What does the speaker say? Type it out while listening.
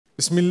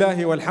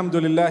Bismillahi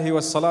walhamdulillahi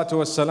wassalatu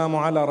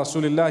wassalamu ala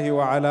rasulillahi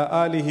wa ala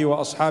alihi wa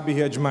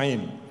ashabihi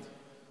ajma'in.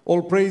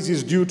 All praise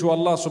is due to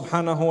Allah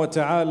subhanahu wa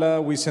ta'ala.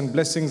 We send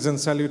blessings and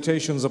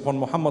salutations upon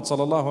Muhammad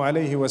sallallahu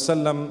alayhi wa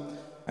sallam,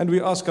 and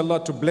we ask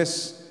Allah to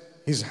bless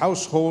his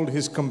household,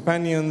 his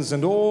companions,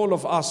 and all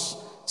of us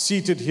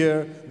seated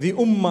here, the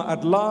Ummah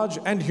at large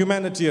and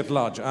humanity at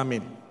large.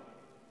 Ameen.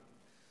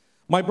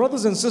 My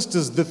brothers and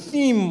sisters, the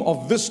theme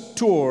of this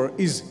tour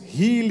is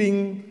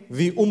healing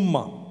the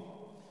Ummah.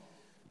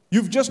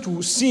 You've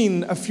just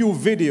seen a few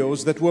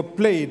videos that were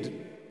played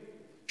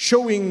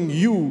showing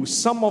you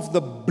some of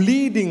the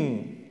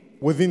bleeding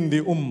within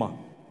the Ummah.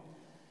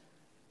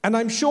 And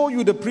I'm sure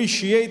you'd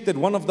appreciate that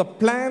one of the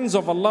plans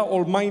of Allah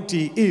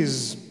Almighty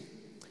is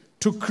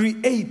to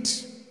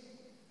create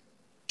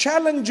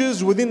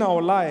challenges within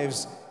our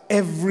lives,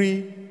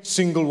 every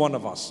single one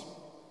of us.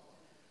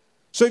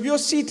 So if you're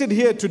seated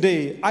here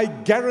today, I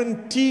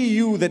guarantee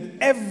you that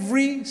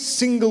every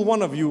single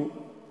one of you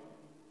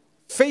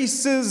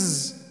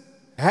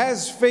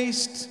has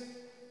faced,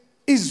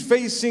 is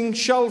facing,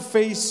 shall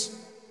face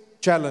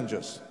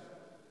challenges.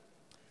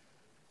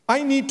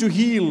 I need to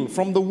heal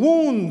from the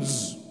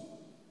wounds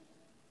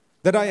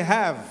that I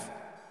have.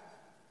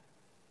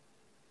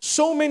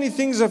 So many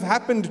things have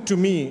happened to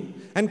me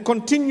and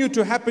continue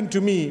to happen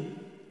to me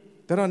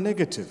that are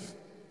negative.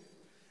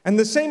 And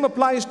the same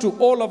applies to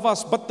all of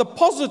us, but the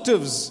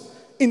positives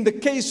in the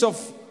case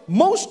of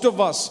most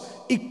of us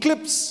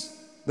eclipse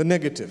the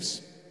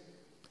negatives.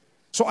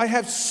 So I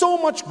have so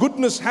much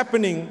goodness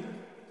happening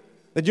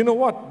that you know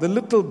what? The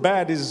little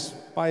bad is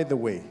by the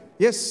way.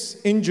 Yes,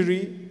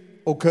 injury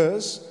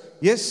occurs.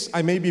 Yes,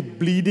 I may be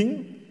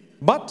bleeding,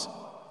 but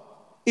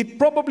it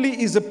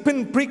probably is a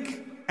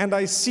pinprick and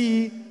I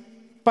see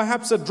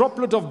perhaps a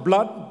droplet of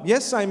blood.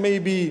 Yes, I may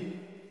be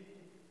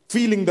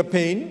feeling the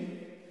pain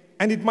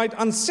and it might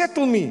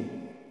unsettle me.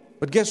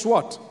 But guess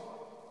what?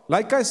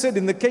 Like I said,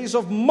 in the case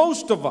of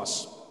most of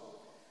us,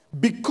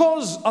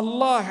 because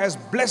Allah has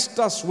blessed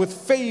us with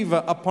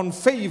favor upon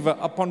favor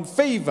upon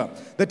favor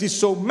that is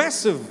so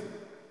massive,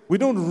 we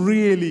don't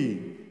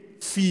really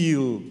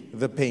feel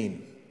the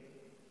pain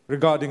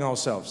regarding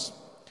ourselves.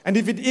 And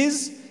if it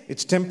is,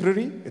 it's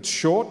temporary, it's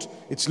short,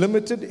 it's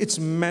limited, it's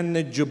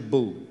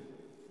manageable.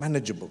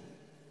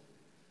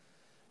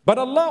 But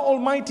Allah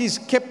Almighty has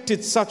kept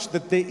it such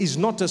that there is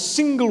not a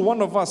single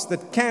one of us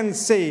that can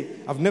say,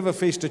 I've never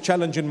faced a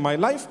challenge in my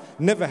life,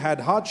 never had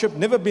hardship,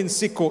 never been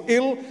sick or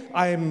ill.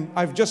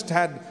 I've just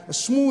had a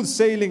smooth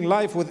sailing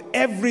life with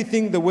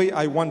everything the way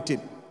I wanted.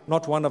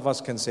 Not one of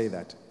us can say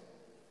that.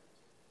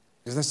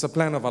 Because that's the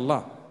plan of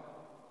Allah.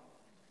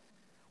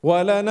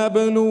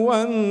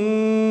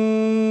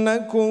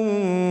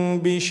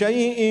 وَلَنَبْلُوَنَّكُمْ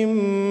بِشَيْءٍ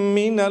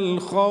مِّنَ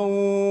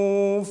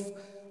الْخَوْفِ.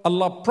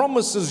 Allah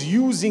promises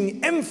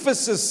using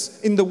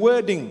emphasis in the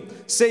wording,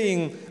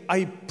 saying,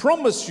 I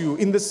promise you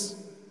in this,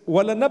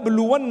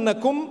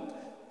 وَلَنَبْلُوَنَّكُمْ.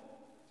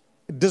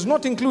 It does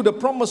not include a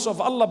promise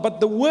of Allah, but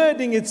the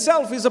wording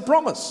itself is a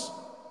promise.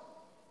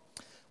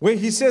 Where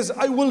He says,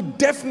 I will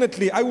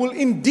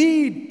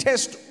indeed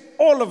test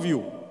all of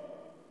you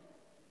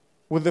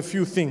with a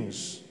few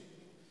things.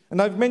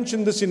 And I've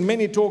mentioned this in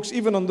many talks,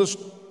 even on this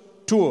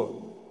tour.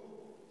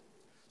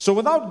 So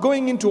without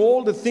going into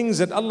all the things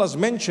that Allah's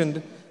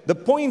mentioned, the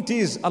point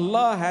is,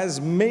 Allah has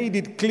made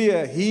it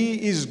clear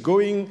He is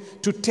going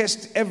to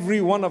test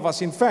every one of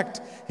us. In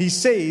fact, He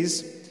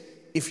says,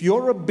 if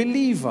you're a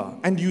believer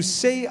and you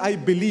say, I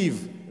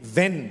believe,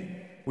 then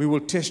we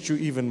will test you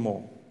even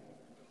more.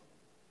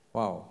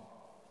 Wow.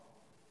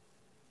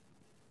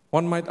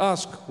 One might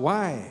ask,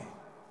 why?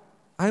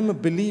 I'm a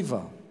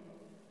believer.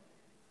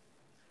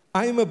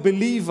 I'm a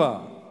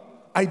believer.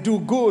 I do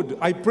good.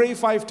 I pray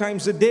 5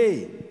 times a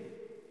day.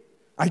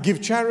 I give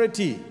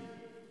charity.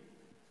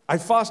 I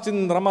fast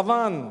in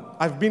Ramadan.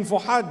 I've been for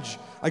Hajj.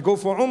 I go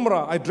for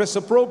Umrah. I dress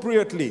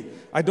appropriately.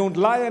 I don't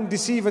lie and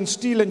deceive and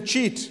steal and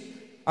cheat.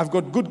 I've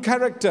got good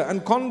character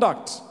and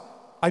conduct.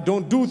 I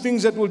don't do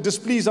things that will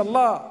displease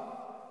Allah.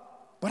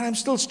 But I'm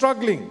still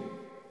struggling.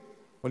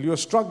 Well, you're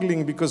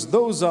struggling because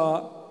those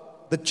are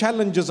the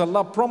challenges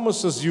Allah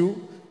promises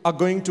you are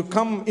going to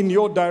come in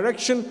your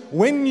direction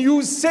when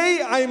you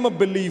say, I'm a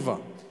believer.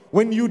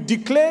 When you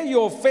declare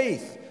your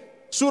faith.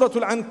 Surah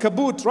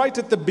Al-Ankabut, right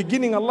at the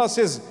beginning, Allah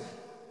says,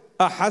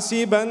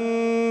 أَحَسِبَ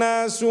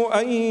النَّاسُ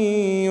أَن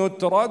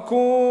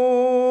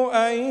يُتْرَكُوا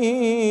أَن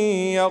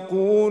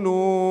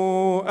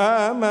يَقُولُوا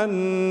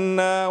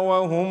آمَنَّا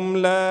وَهُمْ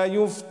لَا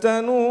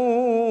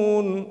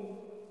يُفْتَنُونَ.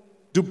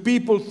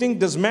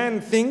 Does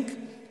man think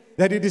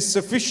that it is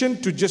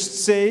sufficient to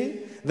just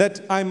say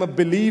that I'm a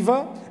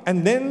believer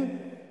and then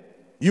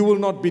you will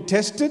not be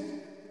tested?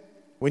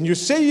 When you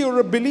say you're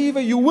a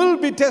believer, you will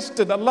be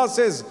tested. Allah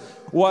says,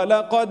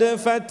 وَلَقَدْ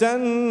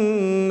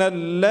فَتَنَّ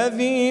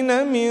الَّذِينَ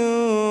مِن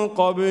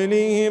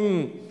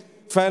قَبْلِهِمْ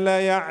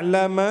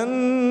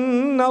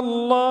فَلَيَعْلَمَنَّ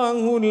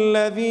اللَّهُ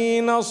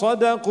الَّذِينَ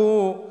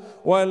صَدَقُوا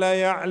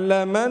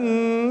وَلَيَعْلَمَنَّ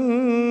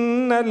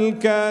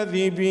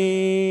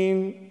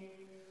الْكَاذِبِينَ.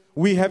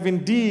 We have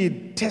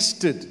indeed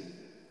tested.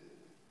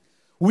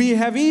 We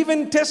have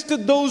even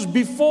tested those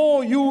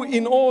before you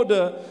in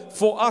order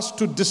for us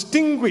to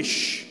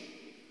distinguish,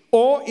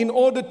 or in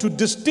order to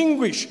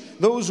distinguish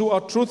those who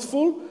are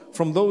truthful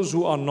from those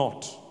who are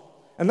not.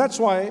 And that's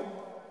why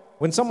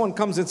when someone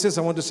comes and says,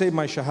 I want to say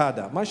my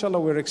shahada, mashallah,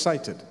 we're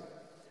excited.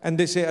 And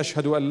they say,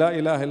 Ashhadu an la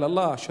ilaha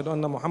illallah, Ashhadu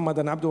anna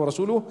Muhammadan abdu wa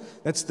rasuluh.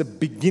 That's the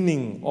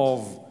beginning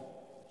of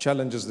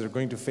challenges they're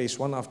going to face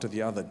one after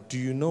the other. Do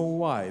you know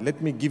why?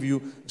 Let me give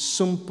you a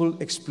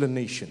simple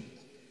explanation.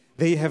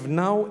 They have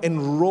now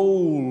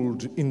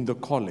enrolled in the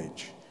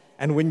college.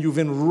 And when you've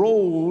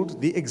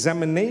enrolled, the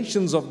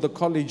examinations of the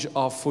college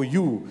are for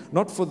you,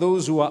 not for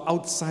those who are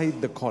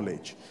outside the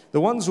college. The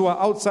ones who are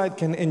outside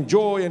can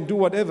enjoy and do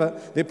whatever.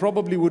 They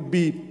probably would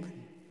be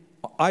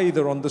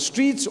either on the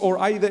streets or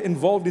either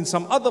involved in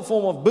some other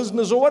form of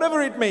business or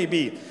whatever it may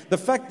be. The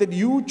fact that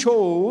you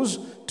chose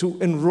to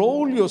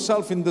enroll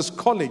yourself in this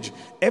college,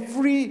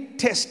 every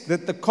test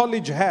that the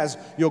college has,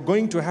 you're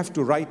going to have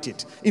to write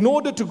it in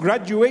order to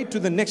graduate to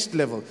the next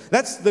level.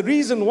 That's the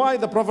reason why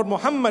the Prophet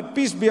Muhammad,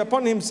 peace be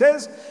upon him,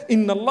 says,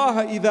 Inna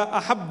Allah idha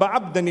ahabba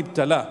abdan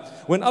ibtala.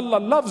 When Allah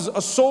loves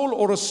a soul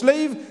or a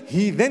slave,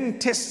 He then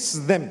tests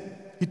them.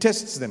 He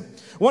tests them.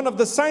 One of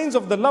the signs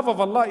of the love of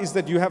Allah is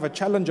that you have a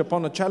challenge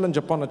upon a challenge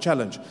upon a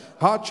challenge.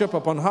 Hardship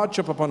upon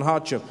hardship upon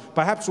hardship.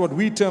 Perhaps what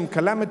we term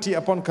calamity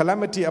upon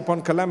calamity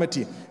upon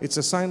calamity. It's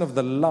a sign of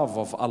the love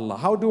of Allah.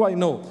 How do I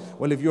know?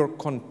 Well, if you're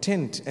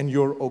content and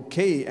you're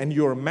okay and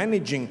you're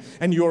managing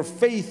and your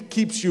faith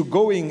keeps you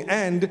going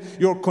and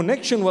your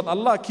connection with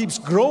Allah keeps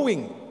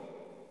growing,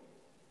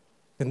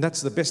 then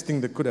that's the best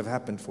thing that could have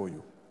happened for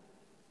you.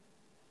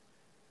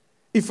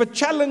 If a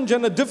challenge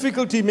and a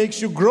difficulty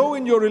makes you grow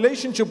in your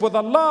relationship with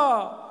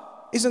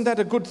Allah, isn't that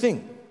a good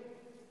thing?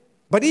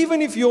 But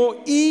even if your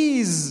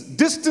ease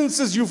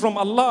distances you from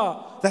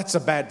Allah, that's a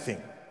bad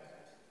thing.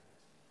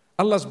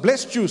 Allah's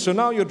blessed you, so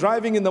now you're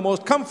driving in the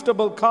most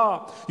comfortable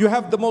car. You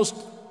have the most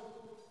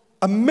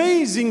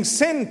amazing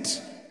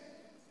scent.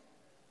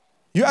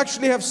 You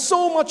actually have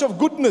so much of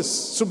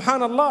goodness,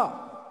 subhanallah.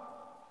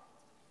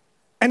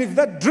 And if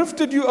that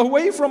drifted you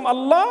away from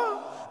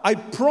Allah, I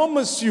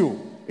promise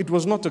you, it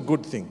was not a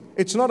good thing.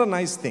 It's not a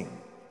nice thing.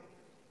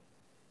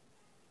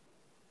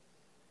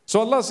 So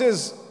Allah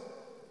says,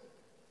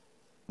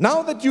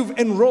 now that you've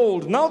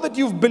enrolled, now that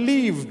you've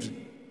believed,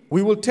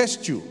 we will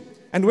test you.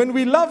 And when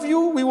we love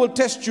you, we will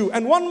test you.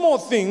 And one more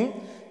thing,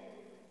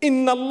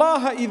 Inna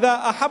Allah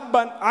idha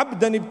ahabban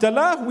abdan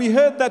ibtalah, we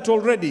heard that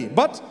already.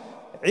 But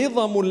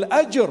عظم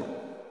الأجر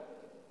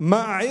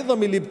مع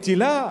عظم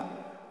الابتلاء.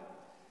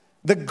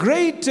 The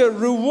greater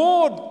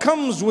reward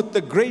comes with the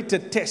greater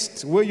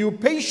test. Were you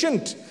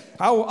patient?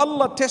 How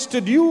Allah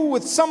tested you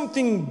with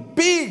something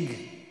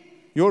big,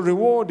 your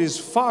reward is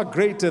far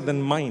greater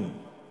than mine.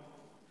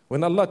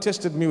 When Allah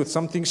tested me with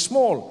something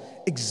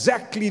small,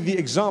 exactly the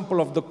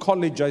example of the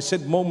college I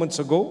said moments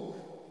ago,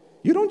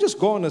 you don't just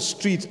go on a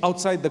street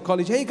outside the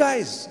college, hey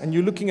guys, and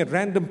you're looking at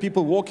random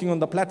people walking on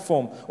the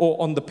platform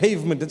or on the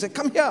pavement and say,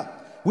 come here,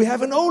 we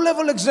have an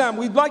O-level exam,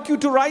 we'd like you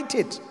to write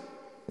it.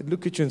 They'd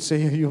look at you and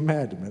say, are you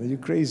mad, man? Are you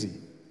crazy?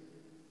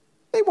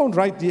 They won't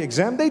write the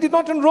exam. They did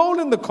not enroll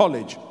in the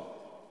college.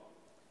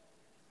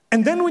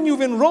 And then when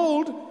you've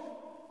enrolled,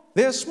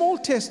 there are small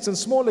tests and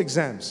small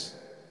exams.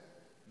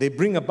 They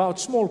bring about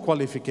small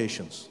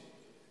qualifications.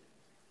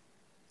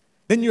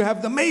 Then you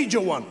have the major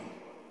one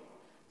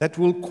that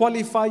will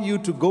qualify you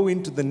to go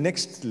into the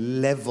next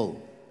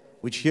level,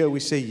 which here we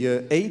say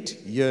year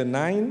 8, year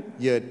 9,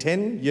 year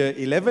 10, year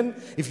 11.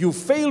 If you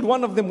failed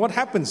one of them, what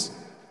happens?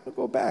 You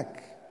go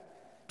back.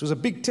 It was a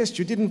big test,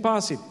 you didn't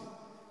pass it.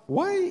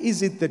 Why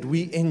is it that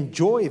we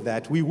enjoy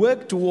that? We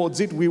work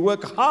towards it, we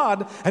work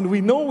hard, and we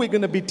know we're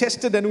going to be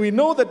tested, and we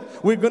know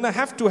that we're going to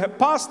have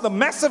pass the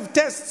massive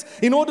tests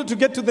in order to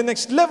get to the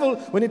next level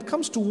when it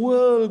comes to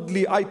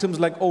worldly items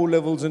like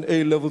O-levels and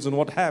A-levels and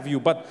what have you.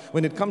 But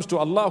when it comes to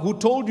Allah, who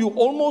told you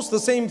almost the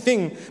same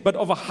thing, but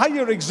of a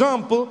higher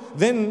example,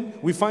 then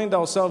we find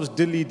ourselves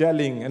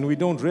dilly-dallying, and we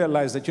don't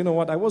realize that, you know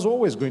what, I was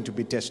always going to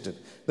be tested.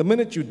 The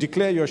minute you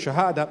declare your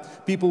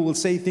shahada, people will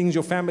say things,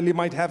 your family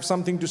might have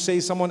something to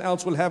say, someone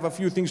else will have a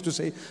few things to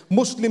say.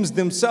 Muslims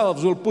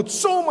themselves will put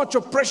so much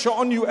of pressure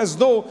on you as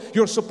though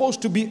you're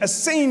supposed to be a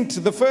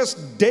saint the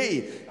first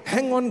day.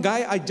 Hang on,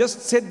 guy, I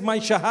just said my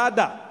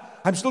shahada.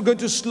 I'm still going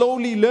to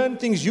slowly learn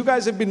things. You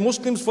guys have been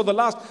Muslims for the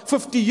last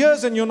 50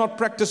 years and you're not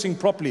practicing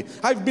properly.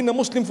 I've been a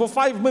Muslim for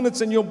 5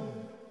 minutes and you're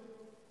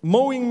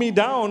mowing me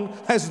down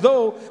as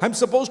though I'm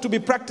supposed to be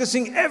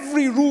practicing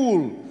every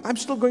rule. I'm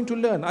still going to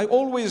learn. I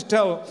always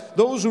tell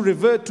those who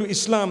revert to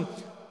Islam,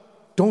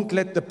 don't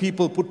let the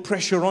people put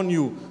pressure on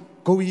you.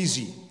 Go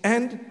easy.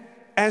 And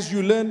as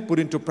you learn, put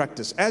into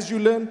practice. As you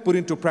learn, put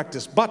into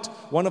practice. But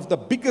one of the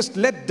biggest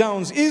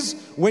letdowns is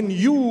when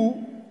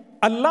you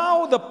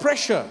allow the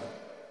pressure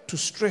to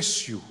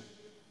stress you.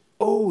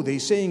 Oh, they're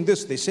saying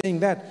this, they're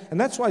saying that.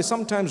 And that's why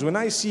sometimes when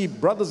I see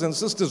brothers and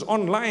sisters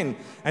online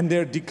and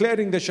they're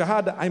declaring the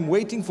shahada, I'm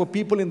waiting for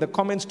people in the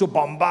comments to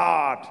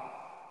bombard.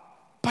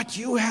 But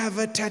you have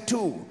a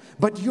tattoo,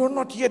 but you're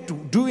not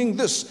yet doing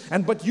this,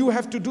 and but you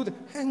have to do that.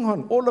 Hang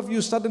on, all of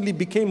you suddenly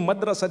became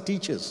madrasa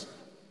teachers.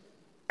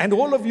 And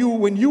all of you,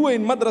 when you were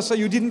in madrasa,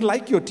 you didn't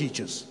like your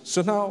teachers.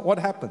 So now what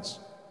happens?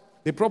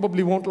 They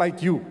probably won't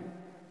like you.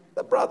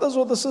 The brothers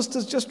or the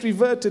sisters just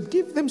reverted.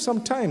 Give them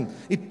some time.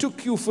 It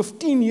took you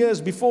 15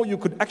 years before you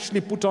could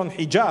actually put on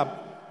hijab,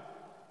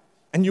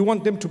 and you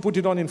want them to put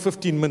it on in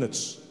 15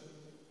 minutes.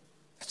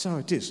 That's how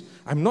it is.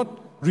 I'm not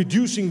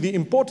reducing the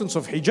importance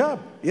of hijab.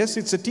 Yes,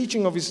 it's a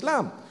teaching of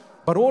Islam.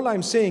 But all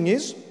I'm saying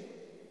is,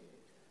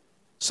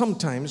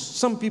 sometimes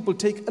some people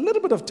take a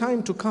little bit of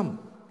time to come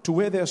to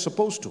where they're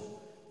supposed to.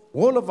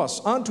 All of us,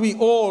 aren't we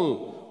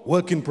all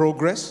work in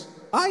progress?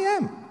 I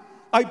am.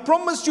 I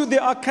promise you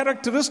there are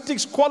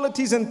characteristics,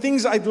 qualities and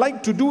things I'd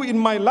like to do in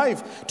my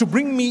life to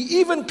bring me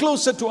even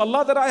closer to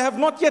Allah that I have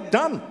not yet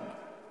done.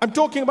 I'm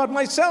talking about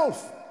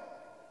myself.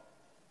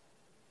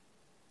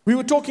 We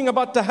were talking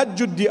about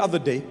tahajjud the other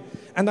day,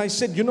 and I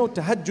said, you know,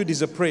 tahajjud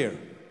is a prayer.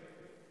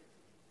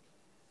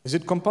 Is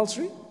it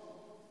compulsory?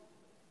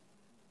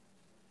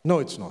 No,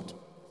 it's not.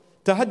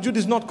 Tahajjud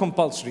is not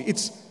compulsory.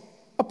 It's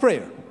a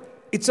prayer.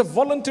 It's a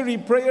voluntary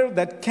prayer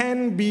that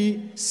can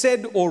be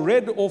said or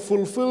read or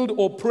fulfilled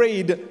or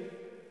prayed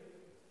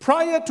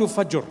prior to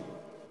Fajr,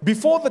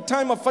 before the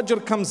time of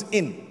Fajr comes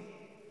in.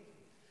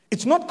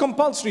 It's not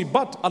compulsory,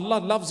 but Allah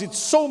loves it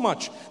so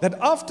much that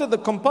after the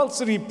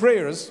compulsory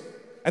prayers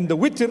and the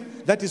witr,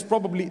 that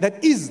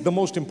is the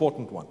most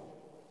important one.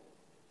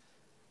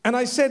 And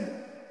I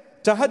said,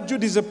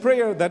 tahajjud is a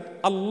prayer that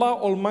Allah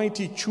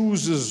Almighty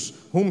chooses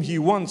whom He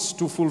wants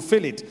to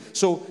fulfill it.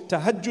 So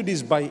tahajjud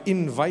is by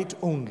invite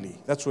only.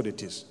 That's what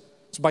it is.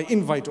 It's by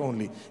invite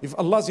only. If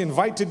Allah's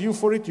invited you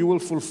for it, you will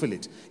fulfill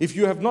it. If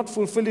you have not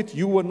fulfilled it,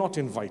 you were not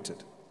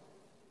invited.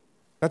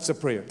 That's a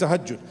prayer,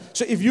 tahajjud.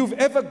 So if you've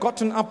ever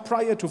gotten up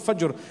prior to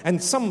Fajr and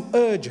some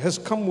urge has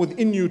come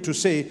within you to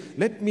say,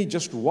 let me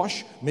just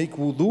wash, make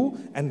wudu,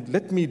 and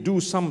let me do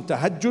some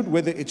tahajjud,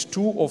 whether it's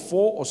 2 or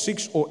 4 or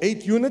 6 or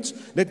 8 units,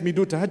 let me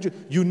do tahajjud.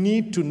 You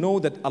need to know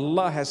that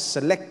Allah has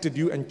selected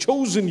you and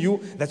chosen you.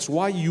 That's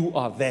why you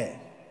are there.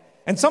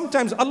 And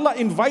sometimes Allah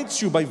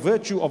invites you by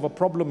virtue of a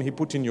problem He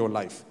put in your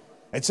life.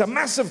 It's a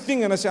massive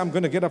thing, and I say, I'm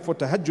going to get up for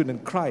tahajjud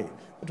and cry.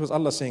 It was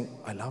Allah saying,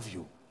 I love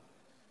you.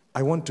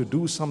 I want to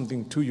do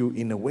something to you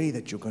in a way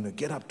that you're going to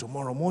get up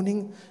tomorrow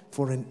morning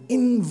for an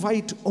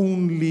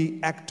invite-only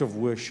act of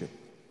worship.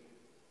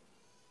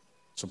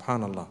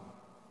 Subhanallah.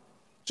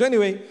 So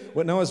anyway,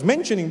 when I was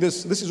mentioning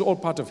this is all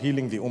part of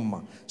healing the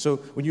ummah. So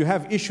when you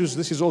have issues,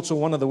 this is also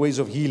one of the ways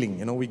of healing.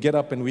 You know, we get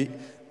up and we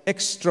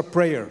extra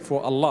prayer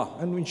for Allah.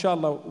 And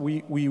inshallah,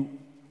 we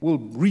will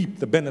reap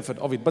the benefit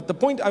of it. But the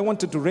point I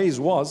wanted to raise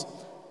was,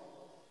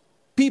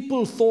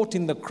 people thought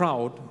in the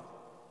crowd,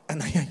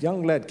 and a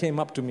young lad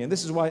came up to me, and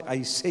this is why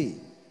I say,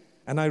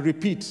 and I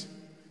repeat,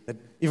 that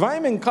if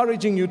I'm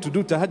encouraging you to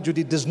do tahajjud,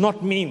 it does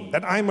not mean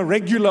that I'm a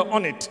regular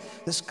on it.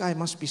 This guy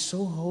must be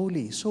so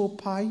holy, so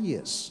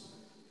pious.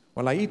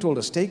 Well, I eat all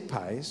the steak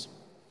pies,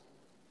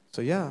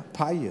 so yeah,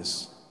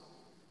 pious.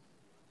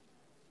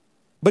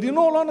 But in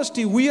all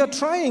honesty, we are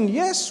trying.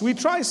 Yes, we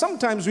try.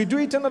 Sometimes we do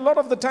it, and a lot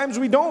of the times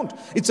we don't.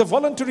 It's a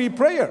voluntary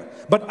prayer.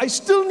 But I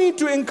still need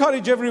to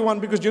encourage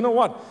everyone, because you know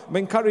what? I'm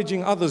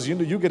encouraging others. You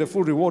know, you get a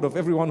full reward of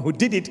everyone who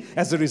did it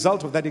as a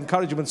result of that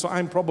encouragement. So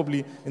I'm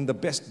probably in the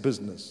best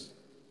business.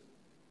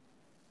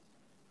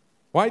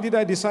 Why did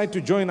I decide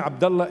to join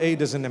Abdullah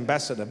Aid as an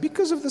ambassador?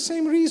 Because of the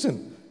same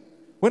reason.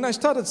 When I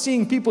started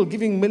seeing people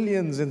giving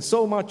millions and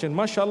so much, and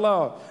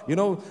mashallah, you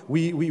know,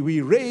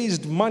 we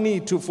raised money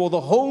for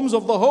the homes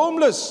of the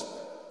homeless,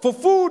 for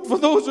food for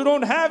those who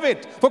don't have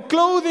it, for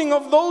clothing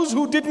of those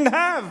who didn't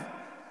have,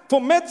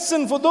 for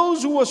medicine for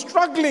those who were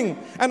struggling.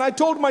 And I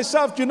told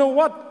myself, you know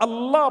what?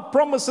 Allah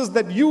promises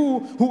that you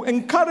who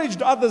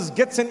encouraged others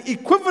gets an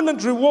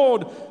equivalent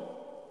reward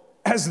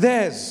as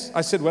theirs. I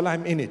said, well,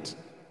 I'm in it.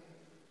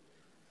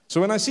 So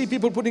when I see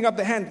people putting up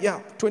the hand,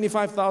 yeah,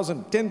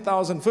 25,000,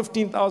 10,000,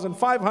 15,000,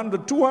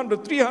 500,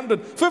 200,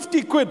 300,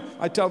 50 quid,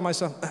 I tell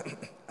myself,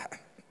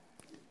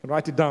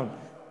 write it down,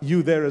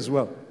 you there as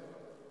well.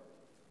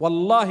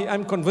 Wallahi,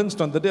 I'm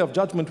convinced on the day of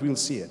judgment we'll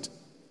see it.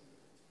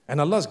 And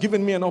Allah's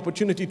given me an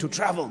opportunity to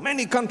travel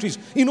many countries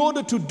in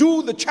order to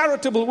do the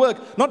charitable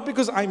work, not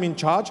because I'm in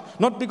charge,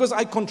 not because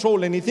I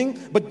control anything,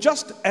 but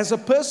just as a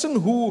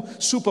person who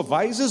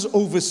supervises,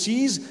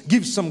 oversees,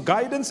 gives some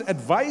guidance,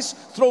 advice,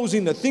 throws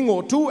in a thing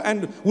or two,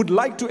 and would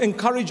like to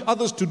encourage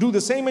others to do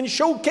the same and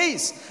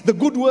showcase the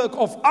good work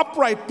of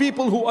upright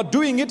people who are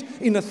doing it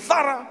in a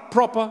thorough,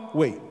 proper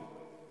way.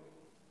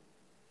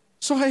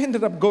 So I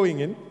ended up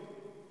going in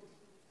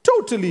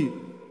totally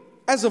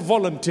as a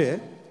volunteer.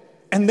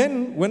 And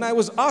then when I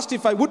was asked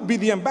if I would be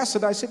the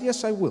ambassador, I said,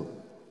 yes, I will.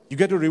 You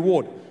get a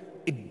reward.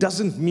 It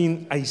doesn't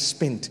mean I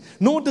spent,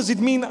 nor does it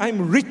mean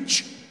I'm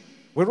rich.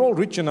 We're all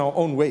rich in our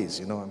own ways,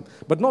 you know,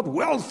 but not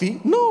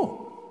wealthy,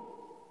 no.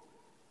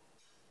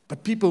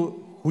 But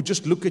people who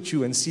just look at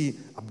you and see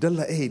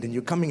Abdullah Aid, and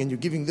you're coming and you're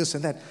giving this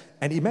and that,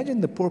 and imagine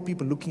the poor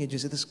people looking at you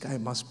and say, this guy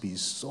must be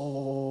so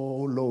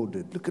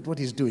loaded. Look at what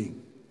he's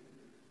doing.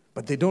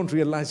 But they don't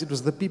realize it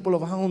was the people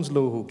of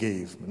Hounslow who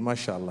gave. And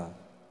mashallah,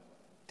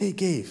 they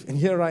gave. And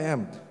here I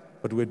am.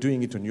 But we're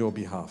doing it on your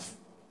behalf.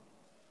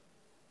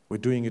 We're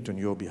doing it on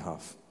your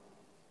behalf.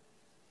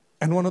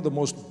 And one of the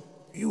most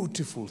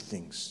beautiful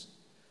things,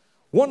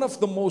 one of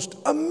the most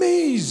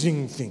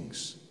amazing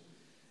things,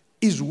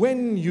 is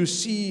when you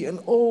see an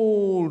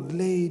old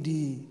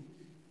lady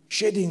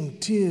shedding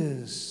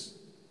tears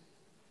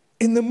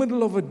in the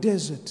middle of a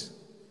desert,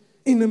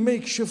 in a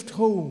makeshift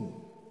home,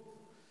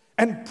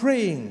 and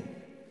praying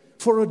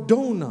for a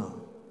donor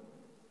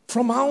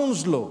from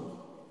Hounslow,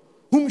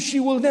 whom she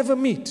will never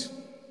meet,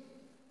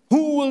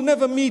 who will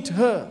never meet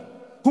her,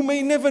 who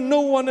may never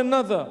know one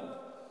another,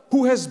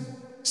 who has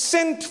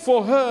sent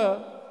for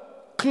her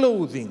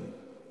clothing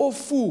or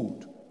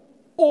food,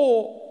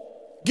 or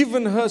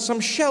given her some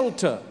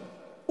shelter,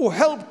 or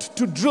helped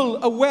to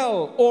drill a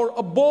well or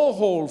a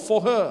borehole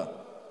for her.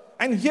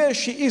 And here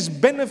she is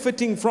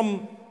benefiting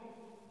from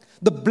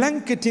the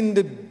blanket in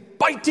the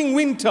biting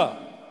winter.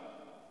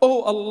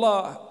 Oh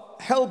Allah,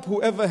 help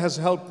whoever has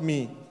helped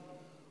me.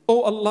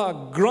 Oh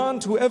Allah,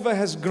 grant whoever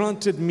has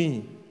granted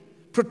me.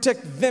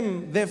 Protect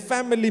them, their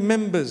family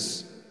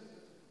members,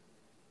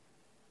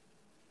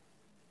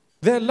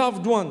 their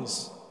loved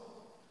ones.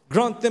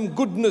 Grant them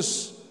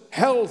goodness,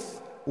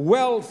 health,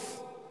 wealth.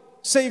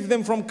 Save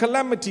them from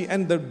calamity.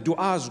 And the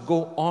du'as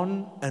go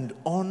on and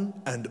on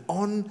and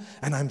on.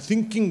 And I'm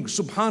thinking,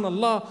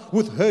 subhanallah,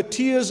 with her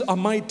tears are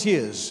my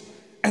tears.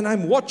 And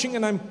I'm watching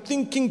and I'm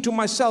thinking to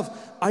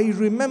myself, I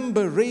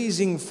remember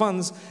raising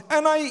funds,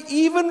 and I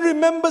even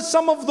remember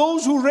some of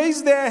those who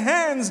raised their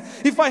hands.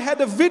 If I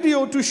had a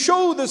video to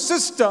show the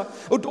sister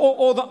or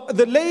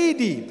the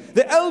lady,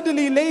 the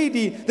elderly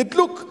lady, that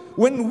look,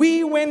 when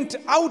we went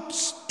out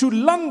to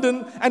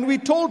London and we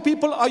told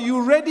people, are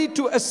you ready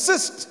to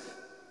assist?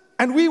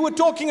 And we were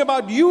talking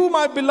about you,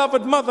 my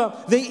beloved mother.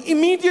 They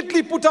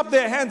immediately put up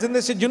their hands and they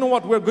said, you know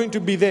what, we're going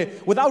to be there.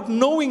 Without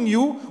knowing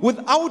you,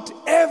 without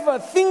ever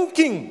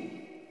thinking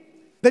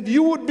that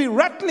you would be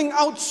rattling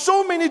out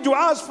so many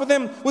du'as for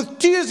them with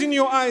tears in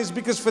your eyes,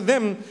 because for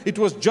them it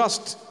was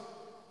just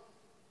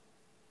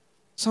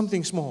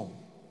something small.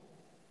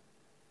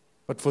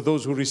 But for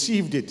those who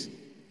received it,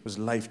 it was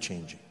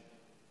life-changing.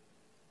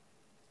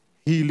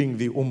 Healing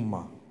the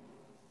ummah.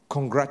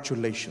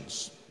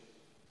 Congratulations.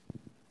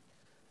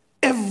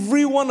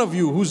 Every one of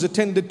you who's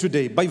attended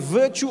today, by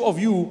virtue of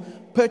you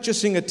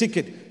purchasing a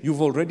ticket,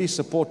 you've already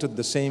supported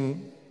the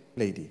same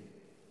lady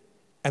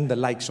and the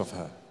likes of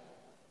her.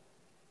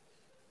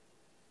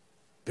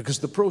 Because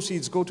the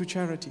proceeds go to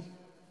charity.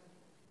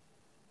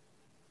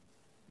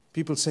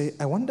 People say,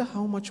 I wonder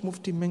how much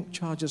Mufti Menk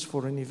charges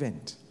for an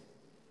event.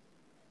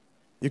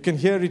 You can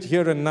hear it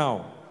here and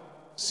now.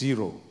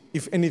 Zero.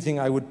 If anything,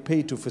 I would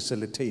pay to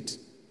facilitate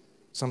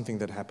something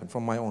that happened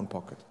from my own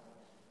pocket.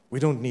 We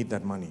don't need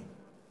that money.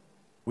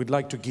 We'd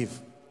like to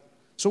give.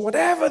 So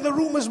whatever the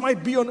rumors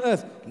might be on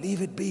earth,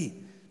 leave it be.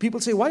 People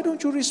say, why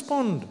don't you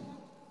respond?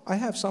 I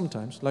have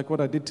sometimes, like what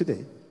I did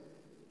today.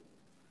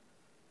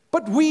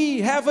 But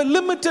we have a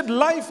limited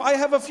life. I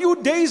have a few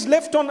days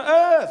left on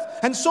earth,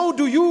 and so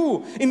do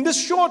you. In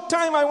this short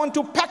time, I want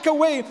to pack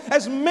away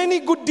as many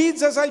good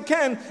deeds as I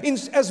can, in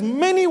as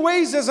many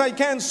ways as I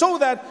can, so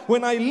that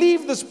when I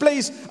leave this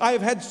place,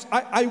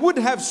 I would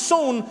have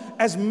sown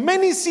as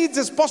many seeds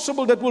as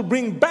possible that will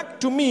bring back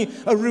to me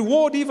a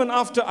reward even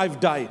after I've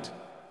died.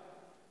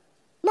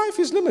 Life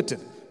is limited.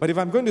 But if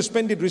I'm going to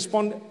spend it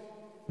responding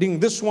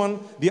this one,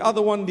 the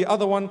other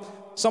one,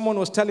 someone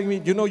was telling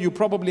me, you know, you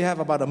probably have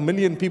about 1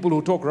 million people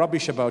who talk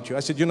rubbish about you.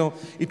 I said, you know,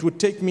 it would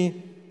take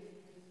me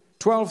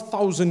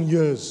 12,000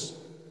 years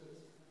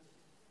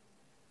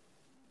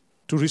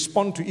to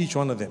respond to each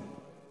one of them.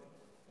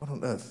 What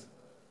on earth?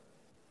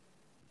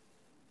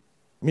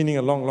 Meaning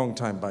a long, long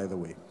time, by the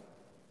way.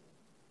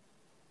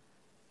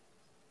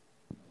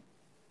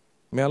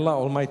 May Allah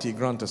Almighty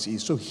grant us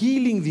ease. So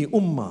healing the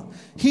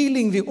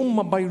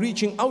ummah by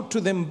reaching out to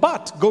them.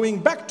 But going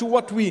back to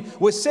what we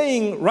were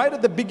saying right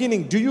at the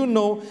beginning, do you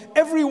know,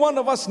 every one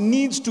of us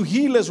needs to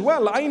heal as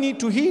well. I need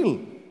to heal.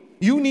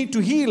 You need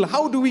to heal.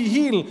 How do we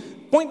heal?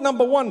 Point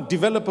number 1,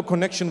 develop a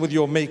connection with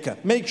your Maker.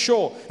 Make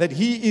sure that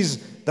He is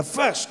the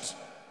first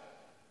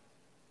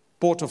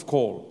port of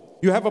call.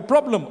 You have a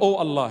problem, oh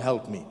Allah,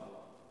 help me.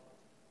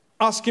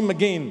 Ask Him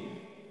again.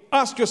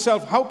 Ask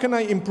yourself, how can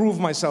I improve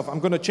myself? I'm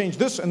going to change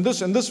this and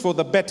this and this for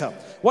the better.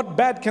 What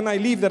bad can I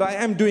leave that I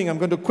am doing? I'm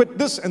going to quit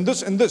this and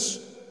this and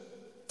this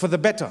for the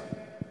better.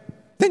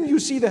 Then you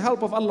see the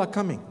help of Allah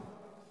coming.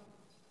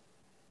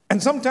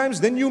 And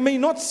sometimes then you may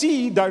not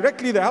see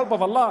directly the help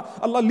of Allah.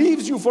 Allah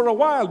leaves you for a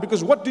while,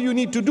 because what do you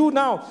need to do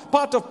now?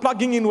 Part of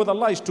plugging in with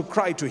Allah is to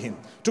cry to Him.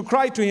 To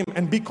cry to Him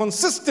and be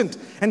consistent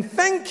and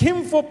thank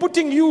Him for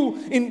putting you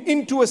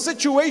into a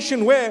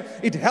situation where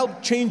it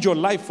helped change your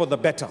life for the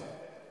better.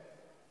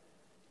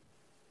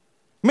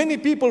 Many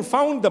people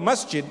found the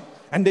masjid,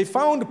 and they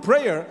found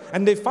prayer,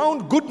 and they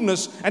found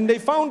goodness, and they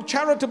found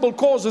charitable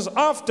causes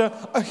after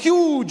a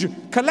huge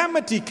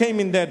calamity came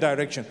in their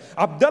direction.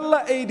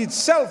 Abdullah Aid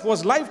itself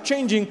was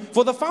life-changing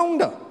for the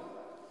founder.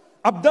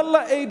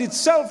 Abdullah Aid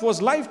itself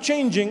was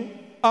life-changing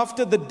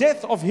after the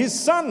death of his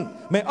son.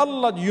 May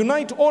Allah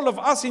unite all of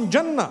us in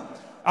Jannah.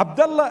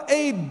 Abdullah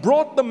Aid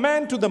brought the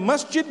man to the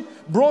masjid,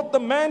 brought the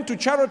man to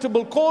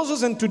charitable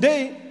causes, and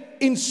today,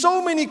 in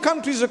so many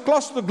countries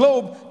across the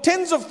globe,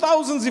 tens of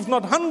thousands, if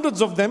not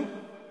hundreds of them,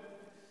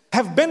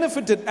 have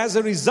benefited as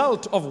a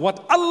result of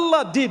what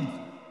Allah did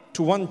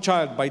to one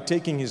child by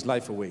taking his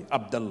life away,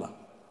 Abdullah.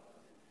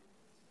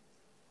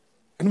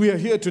 And we are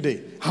here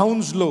today.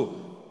 Hounslow,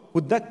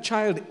 would that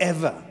child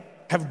ever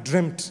have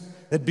dreamt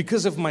that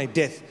because of my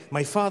death,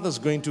 my father's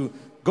going to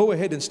go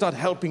ahead and start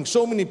helping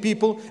so many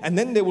people, and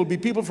then there will be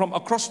people from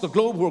across the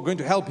globe who are going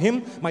to help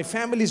him. My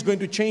family is going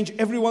to change.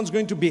 Everyone's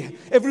going to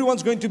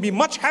be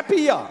much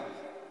happier,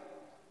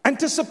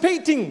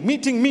 anticipating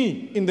meeting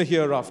me in the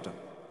hereafter.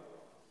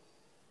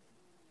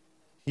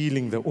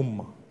 Healing the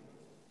ummah.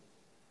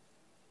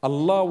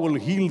 Allah will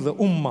heal the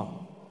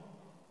ummah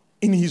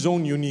in His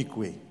own unique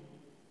way.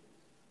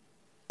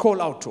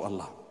 Call out to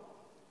Allah.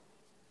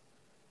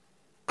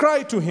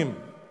 Cry to Him.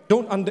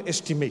 Don't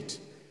underestimate.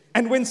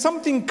 And when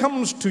something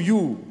comes to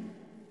you,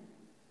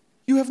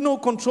 you have no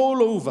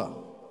control over,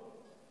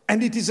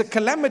 and it is a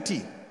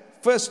calamity,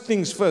 first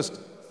things first,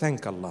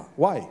 thank Allah.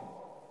 Why?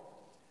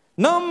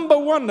 Number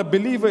one, a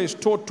believer is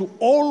taught to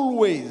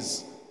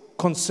always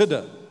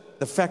consider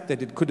the fact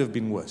that it could have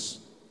been worse.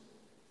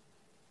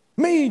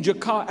 Major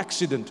car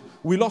accident.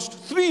 We lost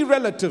 3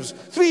 relatives,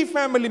 3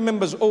 family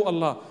members. Oh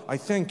Allah, I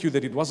thank you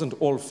that it wasn't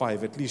all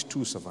 5, at least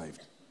 2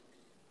 survived.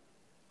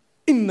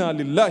 Inna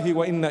lillahi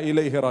wa inna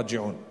ilayhi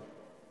raji'un.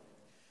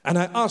 And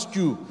I ask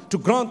you to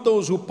grant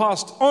those who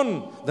passed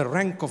on the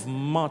rank of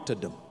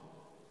martyrdom.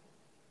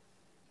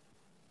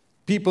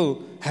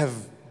 People have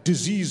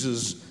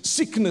diseases,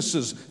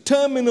 sicknesses,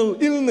 terminal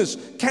illness,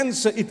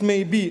 cancer it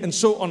may be, and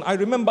so on. I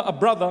remember a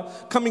brother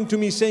coming to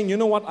me saying, you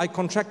know what, I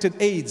contracted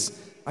AIDS.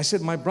 I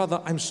said, my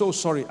brother, I'm so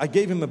sorry. I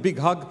gave him a big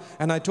hug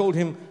and I told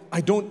him,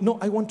 I don't know,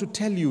 I want to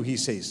tell you, he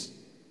says.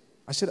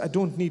 I said, I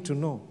don't need to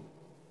know.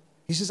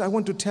 He says, I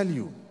want to tell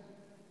you.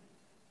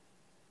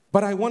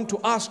 But I want to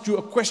ask you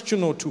a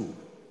question or two.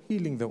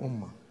 Healing the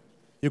ummah.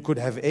 You could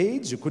have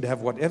AIDS, you could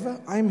have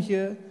whatever. I'm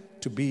here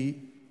to be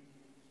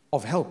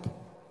of help.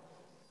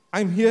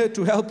 I'm here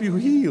to help you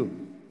heal.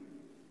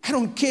 I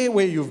don't care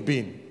where you've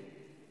been.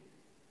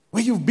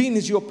 Where you've been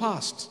is your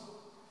past.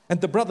 And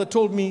the brother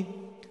told me,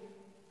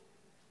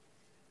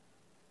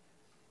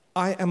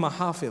 I am a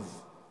hafiz.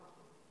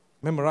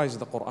 Memorize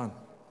the Quran.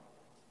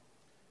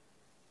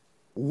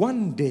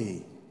 One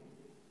day,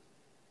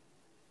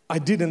 I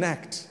did an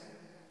act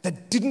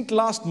that didn't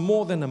last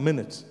more than a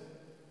minute.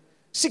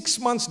 6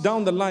 months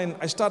down the line,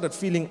 I started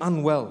feeling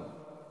unwell.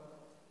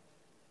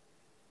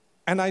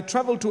 And I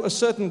traveled to a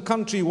certain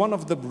country. One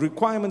of the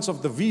requirements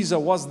of the visa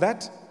was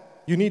that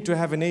you need to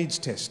have an AIDS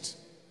test.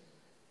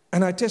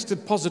 And I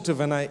tested positive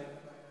and I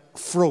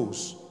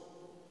froze.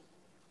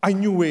 I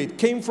knew where it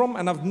came from,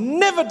 and I've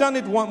never done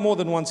it more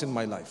than once in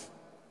my life.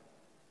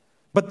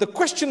 But the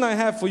question I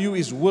have for you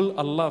is, will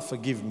Allah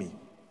forgive me?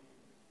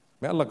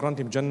 May Allah grant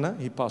him Jannah.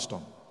 He passed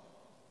on.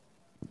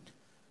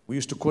 We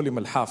used to call him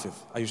Al-Hafiz.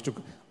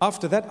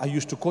 After that, I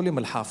used to call him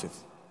Al-Hafiz.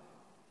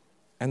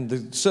 And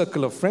the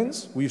circle of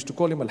friends, we used to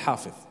call him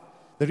Al-Hafiz.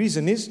 The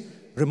reason is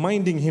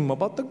reminding him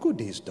about the good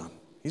he's done.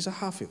 He's a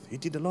Hafiz. He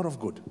did a lot of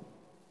good.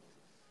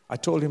 I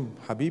told him,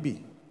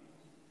 Habibi,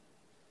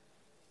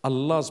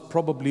 Allah's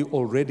probably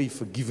already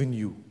forgiven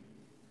you.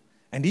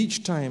 And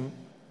each time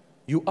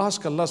you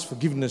ask Allah's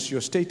forgiveness,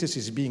 your status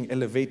is being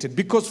elevated,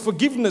 because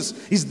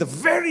forgiveness is the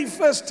very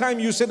first time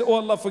you said, oh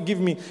Allah, forgive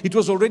me. It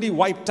was already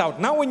wiped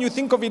out. Now when you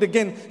think of it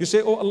again, you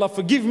say, oh Allah,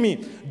 forgive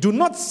me. Do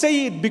not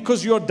say it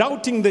because you're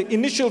doubting the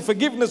initial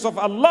forgiveness of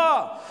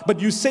Allah, but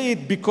you say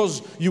it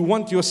because you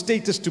want your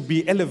status to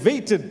be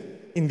elevated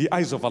in the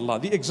eyes of Allah.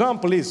 The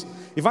example is,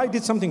 if I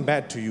did something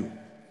bad to you,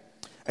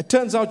 it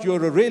turns out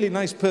you're a really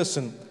nice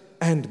person,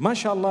 and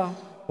mashallah,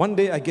 one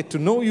day I get to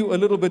know you a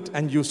little bit,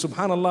 and you,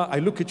 subhanallah, I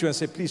look at you and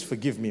say, please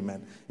forgive me,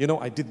 man. You know,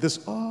 I did this.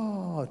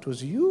 Oh, it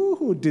was you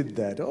who did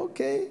that.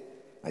 Okay.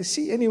 I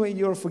see. Anyway,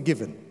 you're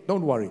forgiven.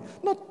 Don't worry.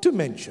 Not to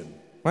mention,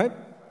 right?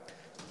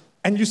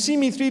 And you see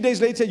me 3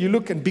 days later, you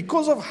look, and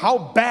because of how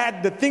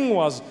bad the thing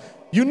was,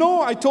 you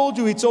know, I told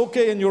you it's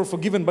okay and you're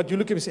forgiven, but you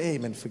look at me and say, hey,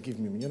 man, forgive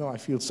me. You know, I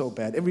feel so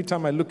bad. Every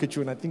time I look at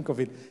you and I think of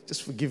it,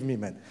 just forgive me,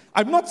 man.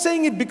 I'm not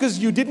saying it because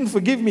you didn't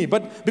forgive me,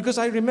 but because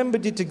I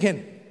remembered it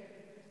again.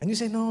 And you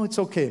say, no, it's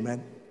okay,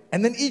 man.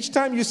 And then each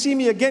time you see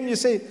me again, you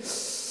say,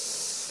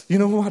 you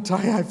know what,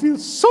 I feel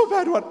so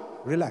bad.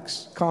 What?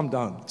 Relax, calm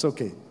down. It's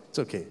okay, it's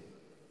okay.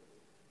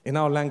 In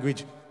our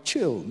language,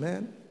 chill,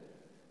 man.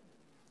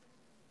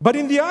 But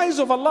in the eyes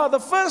of Allah,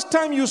 the first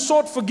time you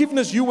sought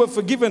forgiveness, you were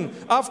forgiven.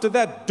 After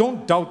that,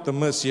 don't doubt the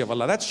mercy of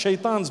Allah. That's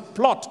shaitan's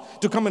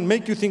plot to come and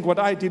make you think what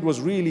I did was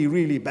really,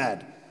 really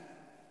bad.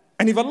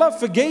 And if Allah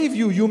forgave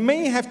you, you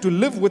may have to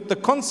live with the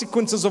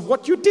consequences of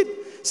what you did.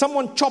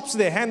 Someone chops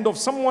their hand off.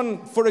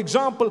 Someone, for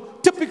example,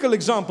 typical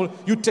example,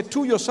 you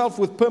tattoo yourself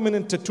with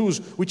permanent tattoos,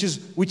 which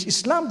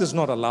Islam does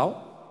not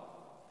allow.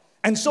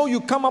 And so you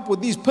come up with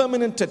these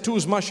permanent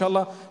tattoos,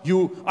 mashallah.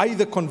 You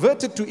either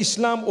converted to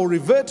Islam or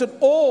reverted,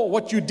 or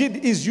what you did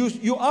is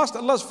you asked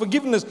Allah's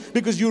forgiveness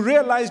because you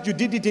realized you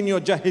did it in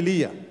your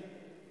jahiliyyah.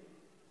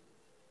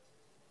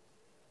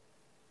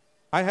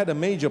 I had a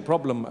major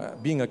problem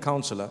being a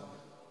counselor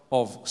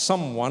of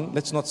someone,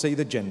 let's not say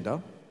the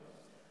gender,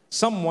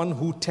 someone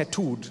who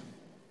tattooed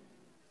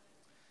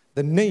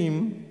the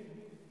name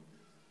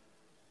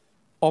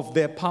of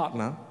their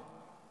partner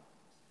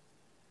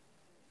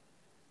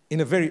in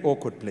a very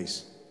awkward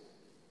place.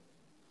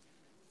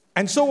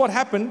 And so what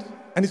happened,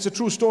 and it's a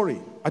true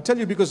story, I tell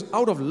you, because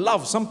out of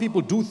love, some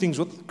people do things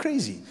with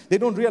crazy. They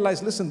don't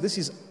realize, listen, this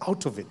is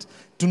out of it.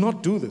 Do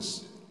not do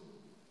this.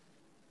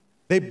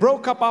 They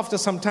broke up after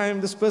some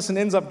time. This person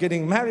ends up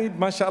getting married,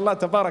 mashallah,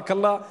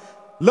 tabarakallah.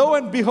 Lo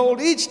and behold,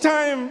 each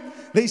time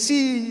they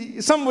see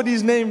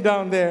somebody's name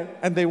down there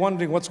and they're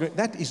wondering what's going on.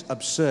 That is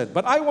absurd.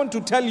 But I want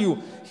to tell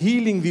you,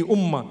 healing the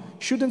ummah,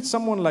 shouldn't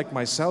someone like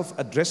myself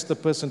address the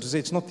person to say,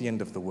 it's not the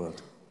end of the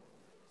world.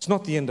 It's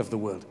not the end of the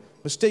world.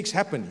 Mistakes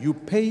happen. You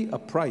pay a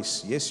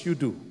price. Yes, you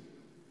do.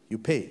 You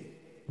pay.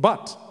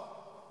 But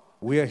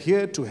we are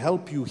here to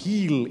help you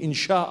heal,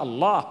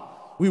 insha'Allah.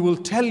 We will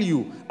tell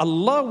you,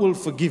 Allah will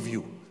forgive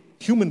you.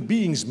 Human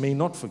beings may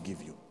not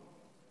forgive you.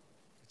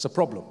 It's a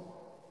problem.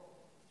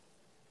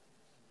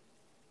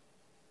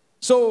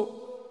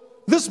 So,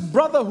 this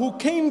brother who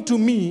came to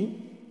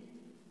me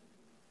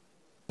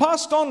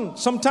passed on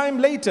some time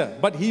later,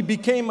 but he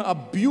became a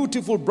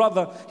beautiful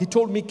brother. He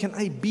told me, can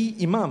I be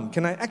imam?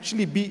 Can I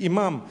actually be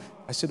imam?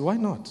 I said, why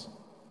not?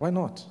 Why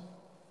not?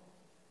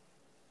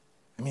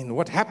 I mean,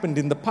 what happened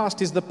in the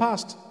past is the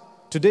past.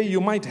 Today you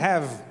might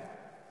have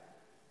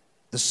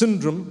the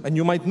syndrome and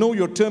you might know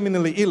you're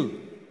terminally ill,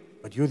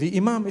 but you're the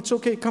imam. It's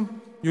okay,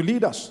 come, you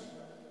lead us.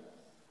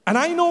 And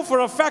I know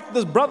for a fact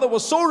this brother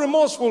was so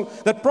remorseful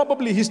that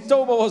probably his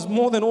tawbah was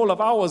more than all of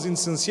ours in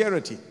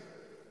sincerity.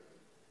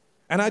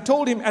 And I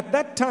told him at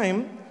that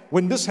time,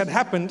 when this had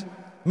happened,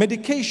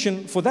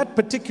 medication for that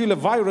particular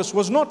virus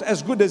was not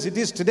as good as it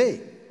is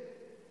today.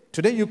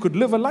 Today you could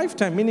live a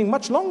lifetime, meaning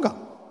much longer.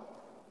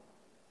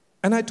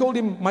 And I told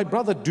him, my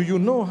brother, do you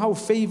know how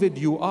favored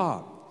you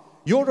are?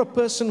 You're a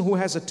person who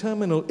has a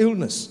terminal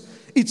illness.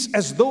 It's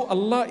as though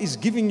Allah is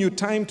giving you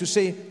time to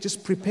say,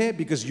 just prepare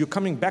because you're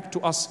coming back to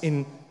us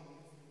in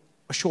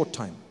a short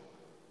time.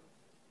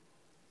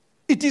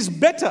 It is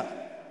better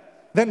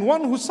than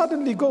one who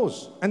suddenly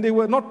goes and they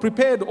were not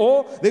prepared,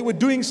 or they were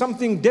doing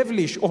something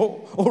devilish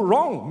or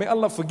wrong. May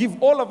Allah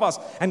forgive all of us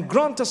and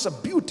grant us a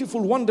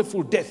beautiful,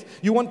 wonderful death.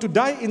 You want to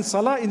die in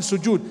salah, in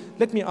sujood.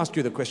 Let me ask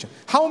you the question.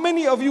 How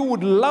many of you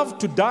would love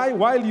to die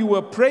while you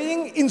were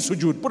praying in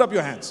sujood? Put up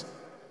your hands.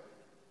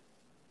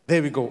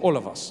 There we go, all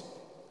of us.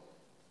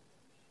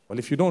 Well,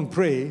 if you don't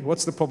pray,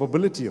 what's the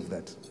probability of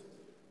that?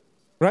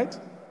 Right?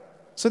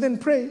 So then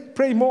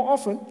pray more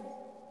often.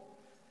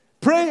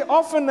 Pray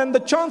often and the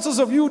chances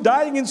of you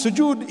dying in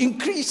sujood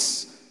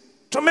increase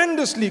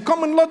tremendously.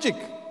 Common logic.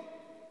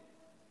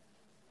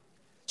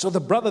 So the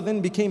brother then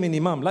became an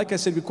imam. Like I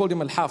said, we called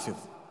him al-hafiz.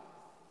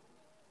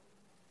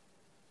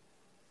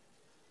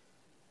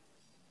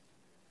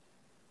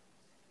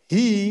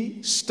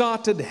 He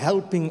started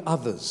helping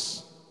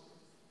others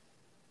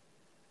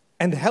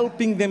and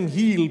helping them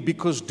heal,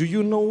 because do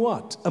you know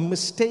what? A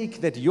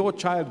mistake that your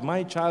child,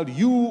 my child,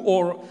 you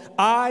or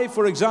I,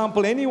 for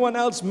example, anyone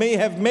else may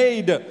have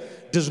made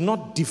does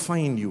not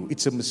define you.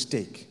 It's a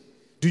mistake.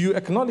 Do you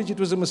acknowledge it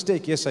was a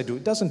mistake? Yes, I do.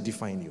 It doesn't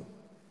define you.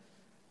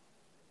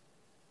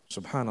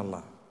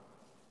 Subhanallah.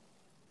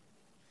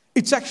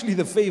 It's actually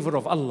the favor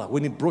of Allah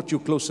when it brought you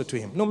closer to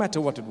Him, no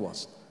matter what it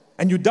was.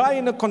 And you die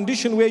in a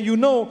condition where you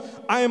know,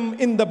 I am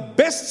in the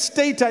best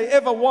state I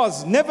ever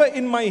was. Never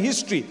in my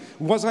history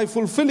was I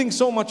fulfilling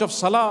so much of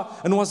salah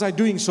and was I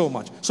doing so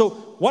much. So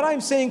what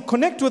I'm saying,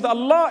 connect with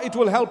Allah, it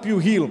will help you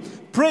heal.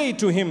 Pray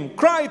to Him,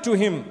 cry to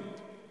Him.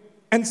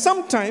 And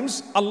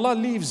sometimes Allah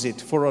leaves it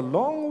for a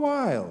long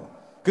while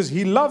because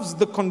He loves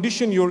the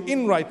condition you're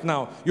in right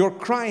now. You're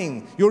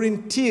crying, you're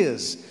in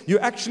tears. You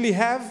actually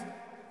have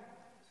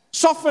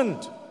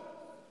softened.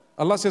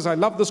 Allah says, I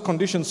love this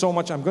condition so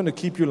much, I'm going to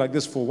keep you like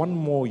this for one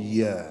more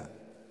year.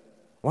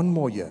 One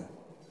more year.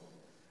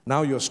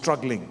 Now you're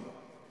struggling.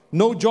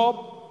 No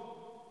job.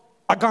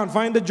 I can't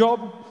find a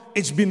job.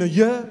 It's been a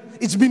year.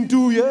 It's been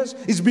 2 years.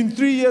 It's been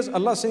 3 years.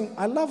 Allah saying,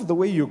 I love the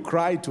way you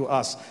cry to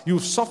us.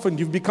 You've softened.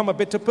 You've become a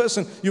better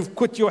person. You've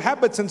quit your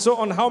habits and so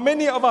on. How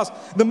many of us,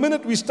 the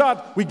minute we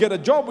start, we get a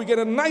job, we get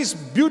a nice,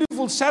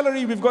 beautiful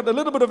salary, we've got a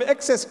little bit of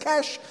excess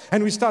cash,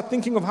 and we start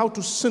thinking of how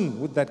to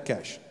sin with that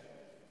cash.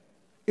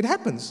 It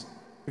happens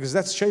because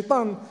that's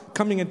shaitan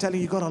coming and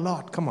telling you got a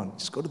lot. Come on,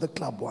 just go to the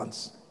club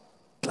once.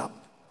 Club.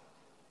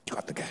 You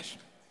got the cash.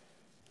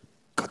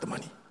 Got the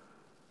money.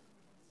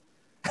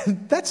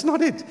 That's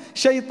not it.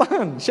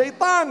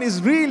 Shaitan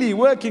is really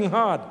working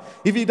hard.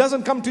 If he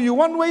doesn't come to you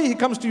one way, he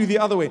comes to you the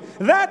other way.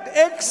 That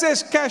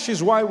excess cash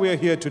is why we're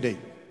here today.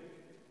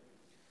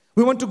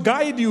 We want to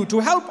guide you to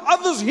help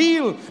others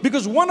heal,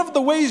 because one of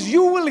the ways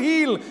you will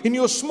heal in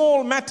your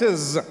small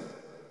matters,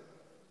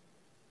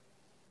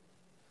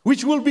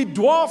 which will be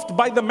dwarfed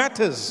by the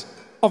matters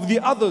of the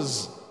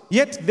others,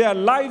 yet their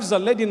lives are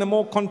led in a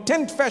more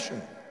content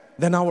fashion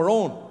than our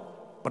own.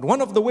 But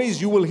one of the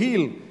ways you will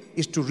heal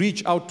is to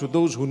reach out to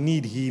those who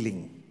need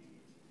healing.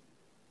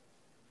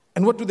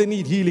 And what do they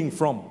need healing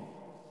from?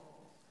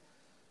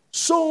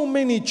 So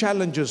many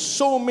challenges,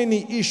 so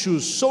many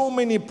issues, so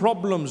many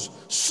problems,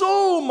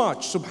 so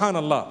much,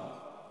 subhanallah.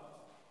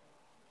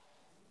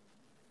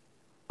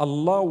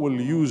 Allah will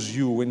use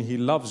you when He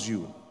loves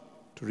you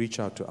to reach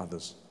out to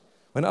others.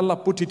 When Allah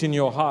put it in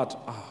your heart,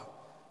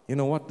 you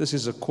know what, this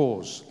is a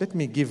cause. Let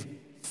me give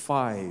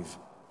 $5,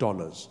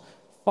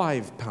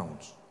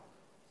 £5.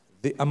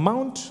 The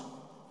amount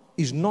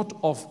is not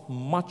of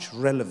much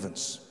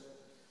relevance.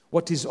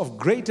 What is of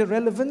greater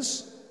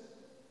relevance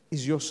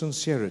is your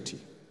sincerity.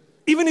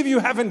 Even if you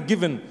haven't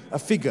given a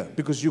figure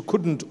because you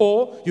couldn't,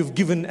 or you've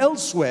given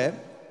elsewhere,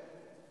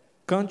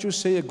 can't you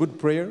say a good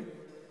prayer?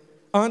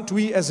 Aren't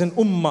we as an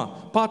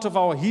ummah, part of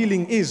our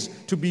healing is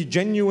to be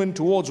genuine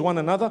towards one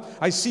another?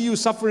 I see you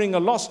suffering a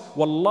loss,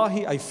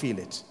 wallahi I feel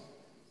it.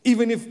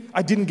 Even if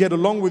I didn't get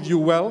along with you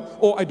well,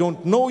 or I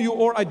don't know you,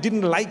 or I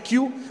didn't like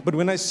you, but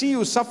when I see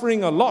you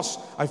suffering a loss,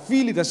 I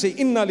feel it. I say,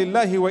 inna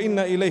lillahi wa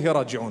inna ilayhi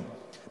raji'un.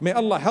 May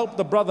Allah help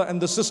the brother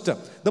and the sister.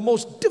 The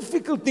most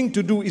difficult thing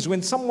to do is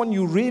when someone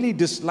you really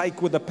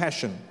dislike with a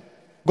passion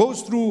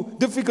goes through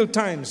difficult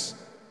times,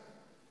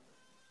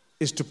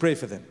 is to pray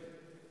for them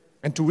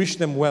and to wish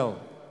them well.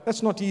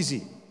 That's not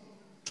easy.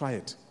 Try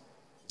it.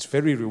 It's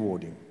very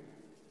rewarding.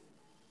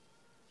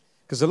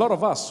 Because a lot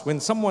of us,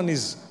 when someone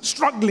is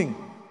struggling,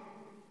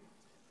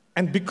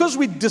 and because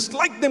we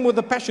dislike them with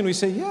a passion, we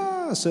say,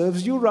 yeah,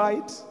 serves you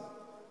right.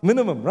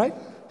 Minimum, right?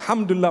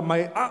 Alhamdulillah,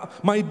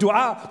 my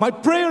dua, my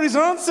prayer is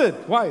answered.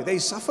 Why? They're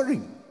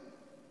suffering.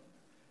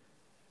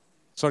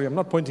 Sorry, I'm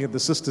not pointing at the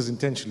sisters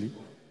intentionally.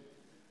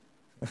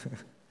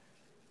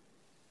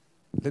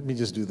 Let me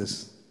just do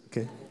this,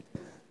 okay?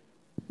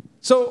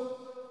 So,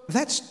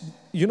 that's,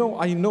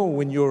 I know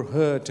when you're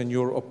hurt and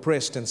you're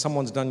oppressed and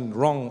someone's done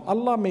wrong,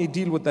 Allah may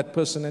deal with that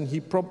person and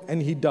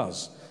He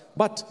does.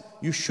 But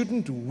you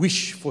shouldn't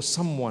wish for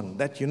someone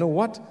that,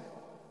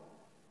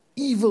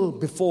 evil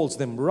befalls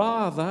them.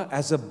 Rather,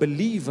 as a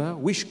believer,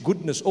 wish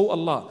goodness. Oh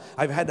Allah,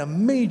 I've had a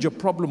major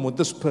problem with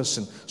this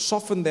person.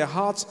 Soften their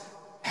hearts,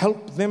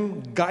 help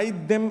them,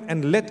 guide them,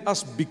 and let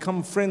us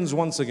become friends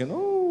once again.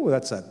 Oh,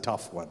 that's a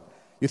tough one.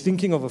 You're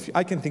thinking of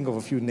I can think of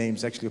a few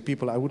names actually of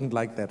people I wouldn't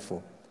like that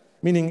for.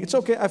 Meaning, it's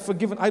okay, I've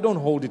forgiven, I don't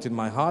hold it in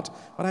my heart,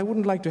 but I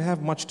wouldn't like to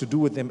have much to do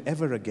with them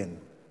ever again.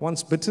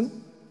 Once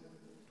bitten,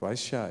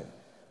 twice shy.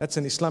 That's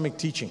an Islamic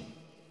teaching.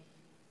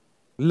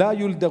 لا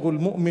يلدغ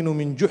المؤمن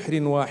من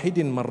جحر واحد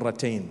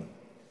مرتين.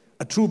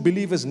 A true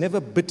believer is never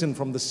bitten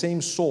from the same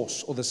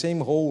source or the same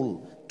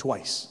hole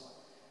twice.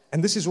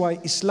 And this is why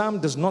Islam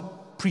does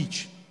not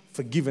preach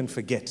forgive and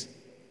forget.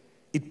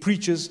 It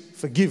preaches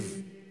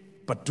forgive,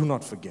 but do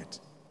not forget.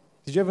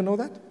 Did you ever know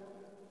that?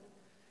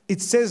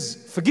 It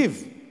says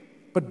forgive,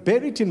 but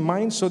bear it in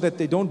mind so that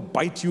they don't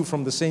bite you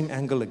from the same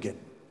angle again.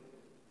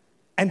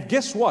 And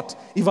guess what?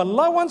 If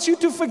Allah wants you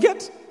to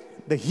forget,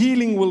 the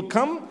healing will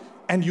come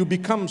and you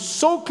become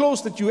so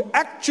close that you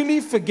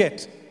actually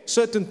forget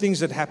certain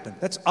things that happen.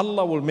 That's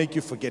Allah will make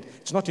you forget.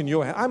 It's not in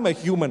your hand. I'm a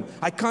human.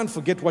 I can't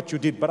forget what you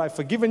did, but I've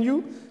forgiven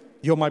you.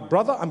 You're my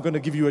brother. I'm going to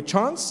give you a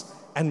chance.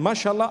 And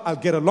mashallah, I'll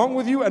get along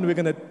with you and we're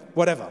going to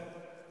whatever.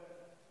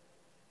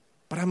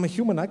 But I'm a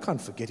human. I can't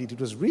forget it. It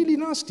was really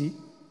nasty.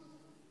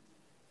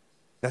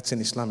 That's an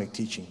Islamic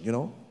teaching,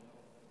 You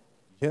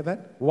hear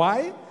that?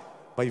 Why?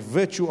 By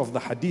virtue of the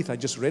hadith I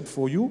just read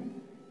for you,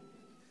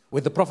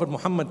 where the Prophet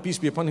Muhammad, peace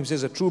be upon him,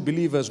 says a true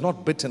believer is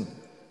not bitten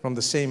from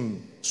the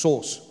same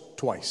source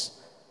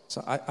twice.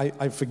 So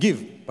I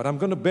forgive, but I'm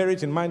going to bear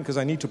it in mind because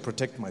I need to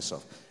protect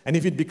myself. And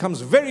if it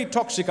becomes very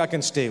toxic, I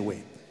can stay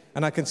away.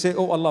 And I can say,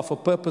 oh Allah, for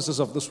purposes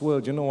of this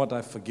world, you know what,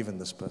 I've forgiven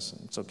this person.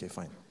 It's okay,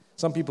 fine.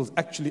 Some people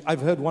actually,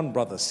 I've heard one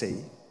brother say,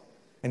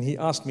 and he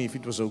asked me if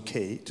it was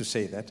okay to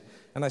say that.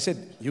 And I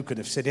said, you could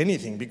have said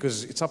anything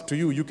because it's up to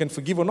you. You can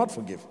forgive or not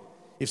forgive.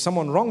 If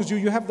someone wrongs you,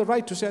 you have the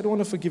right to say, I don't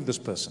want to forgive this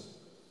person.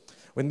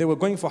 When they were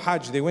going for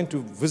Hajj, they went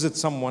to visit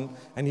someone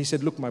and he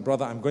said, look, my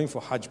brother, I'm going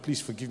for Hajj,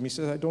 please forgive me. He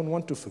says, I don't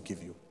want to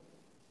forgive you.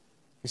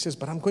 He says,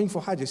 but I'm going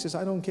for Hajj. He says,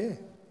 I don't care.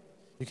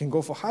 You can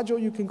go for Hajj or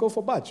you can go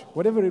for Bajj,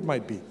 whatever it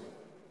might be.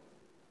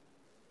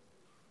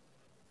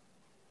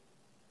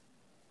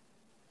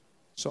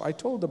 So I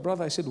told the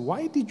brother, I said,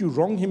 why did you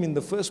wrong him in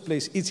the first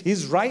place? It's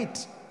his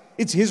right.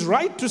 It's his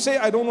right to say,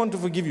 I don't want to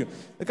forgive you.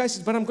 The guy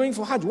says, but I'm going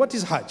for Hajj. What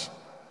is Hajj?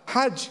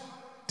 Hajj.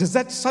 Does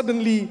that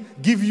suddenly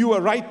give you a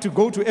right to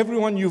go to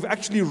everyone you've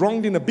actually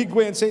wronged in a big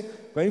way and say,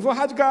 going for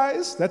Hajj,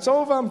 guys, that's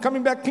over, I'm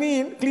coming back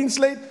clean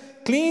slate.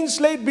 Clean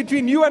slate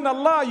between you and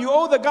Allah. You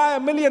owe the guy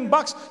 $1 million.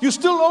 You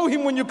still owe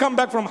him when you come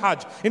back from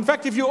Hajj. In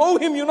fact, if you owe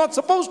him, you're not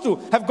supposed to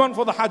have gone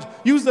for the Hajj.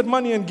 Use that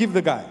money and give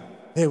the guy.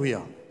 There we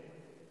are.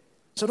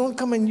 So don't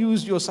come and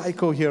use your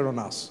psycho here on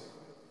us.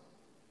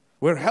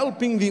 We're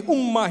helping the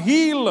Ummah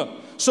heal.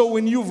 So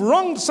when you've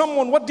wronged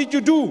someone, what did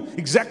you do?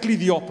 Exactly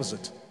the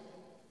opposite.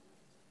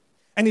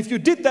 And if you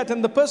did that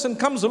and the person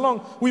comes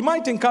along, we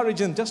might encourage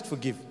them, just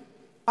forgive.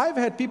 I've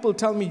had people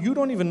tell me, you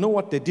don't even know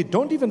what they did.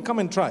 Don't even come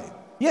and try.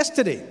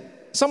 Yesterday,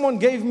 someone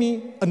gave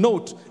me a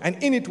note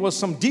and in it was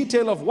some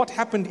detail of what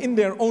happened in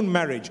their own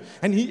marriage.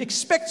 And he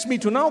expects me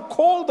to now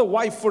call the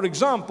wife, for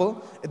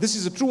example, this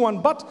is a true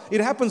one, but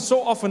it happens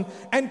so often,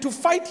 and to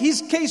fight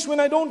his case when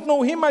I don't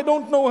know him, I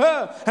don't know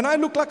her, and I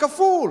look like a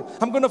fool.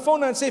 I'm going to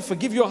phone her and say,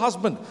 forgive your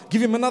husband,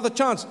 give him another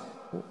chance.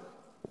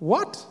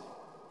 What?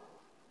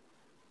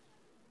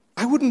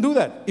 I wouldn't do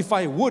that. If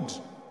I would,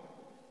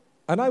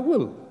 and I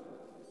will,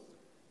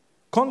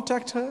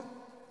 contact her.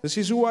 This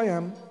is who I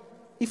am.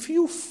 If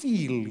you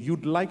feel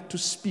you'd like to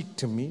speak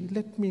to me,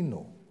 let me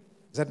know.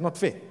 Is that not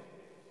fair?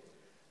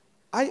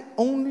 I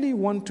only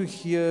want to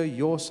hear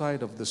your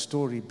side of the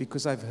story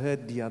because I've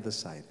heard the other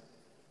side.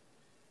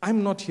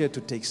 I'm not here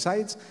to take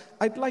sides.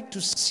 I'd like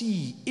to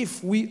see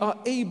if we are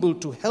able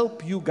to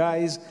help you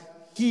guys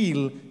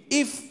heal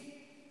if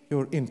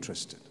you're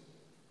interested.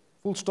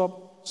 Full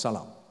stop,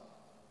 salam.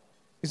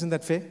 Isn't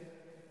that fair?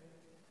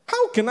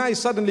 How can I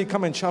suddenly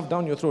come and shove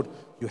down your throat?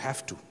 You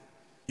have to.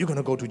 You're going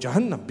to go to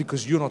Jahannam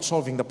because you're not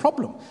solving the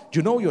problem. Do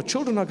you know your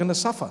children are going to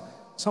suffer?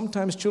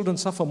 Sometimes children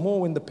suffer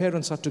more when the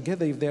parents are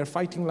together if they're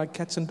fighting like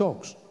cats and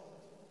dogs.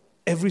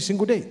 Every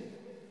single day.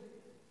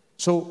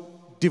 So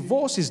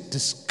divorce is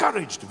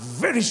discouraged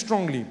very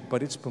strongly,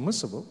 but it's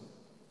permissible.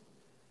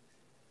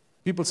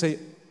 People say,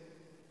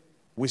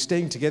 we're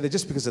staying together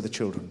just because of the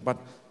children, but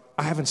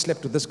I haven't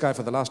slept with this guy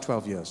for the last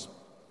 12 years.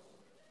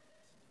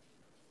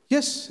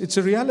 Yes, it's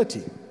a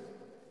reality.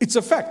 It's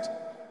a fact.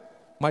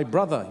 My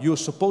brother, you're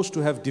supposed to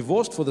have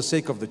divorced for the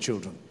sake of the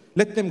children.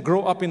 Let them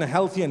grow up in a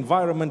healthy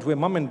environment where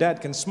mom and dad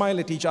can smile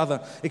at each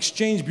other,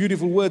 exchange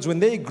beautiful words.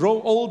 When they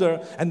grow older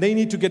and they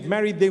need to get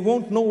married, they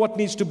won't know what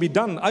needs to be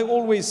done. I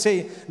always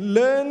say,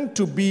 learn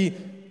to be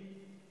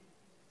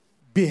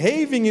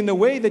behaving in a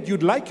way that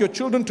you'd like your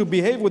children to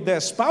behave with their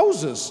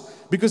spouses,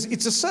 because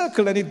it's a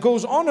circle and it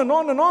goes on and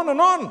on and on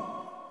and on.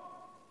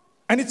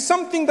 And it's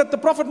something that the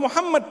Prophet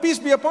Muhammad, peace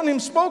be upon him,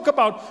 spoke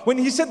about when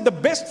he said the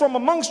best from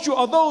amongst you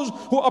are those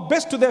who are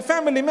best to their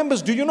family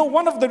members. Do you know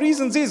one of the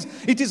reasons is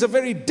it is a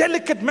very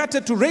delicate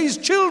matter to raise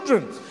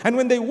children. And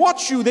when they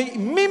watch you, they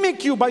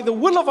mimic you by the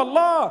will of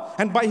Allah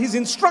and by His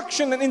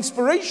instruction and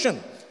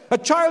inspiration. A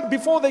child,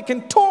 before they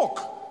can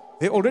talk,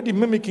 they're already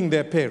mimicking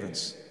their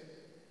parents.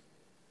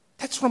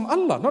 That's from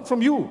Allah, not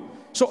from you.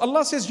 So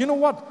Allah says, you know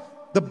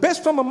what? The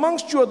best from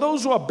amongst you are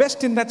those who are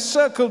best in that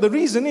circle. The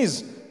reason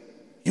is,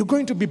 you're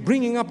going to be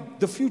bringing up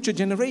the future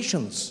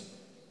generations.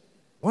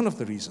 One of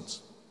the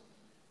reasons.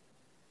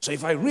 So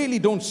if I really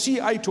don't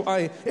see eye to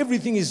eye,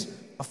 everything is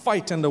a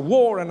fight and a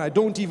war, and I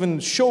don't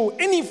even show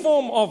any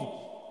form of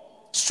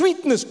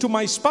sweetness to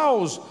my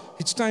spouse,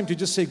 it's time to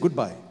just say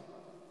goodbye.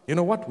 You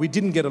know what? We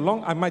didn't get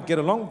along. I might get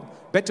along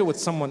better with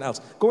someone else.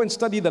 Go and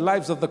study the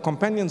lives of the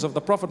companions of the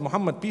Prophet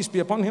Muhammad, peace be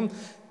upon him.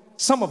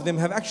 Some of them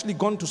have actually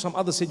gone to some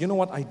others, said, you know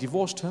what? I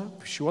divorced her.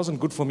 She wasn't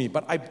good for me,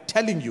 but I'm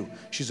telling you,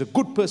 she's a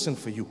good person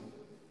for you.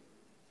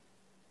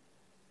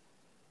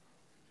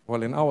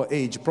 Well, in our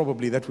age,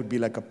 probably that would be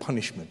like a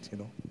punishment, you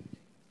know.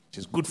 Which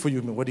is good for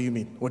you. What do you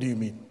mean? What do you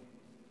mean?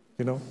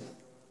 You know?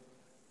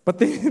 But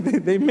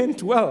they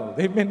meant well.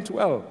 They meant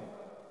well.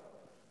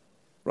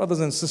 Brothers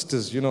and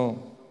sisters, you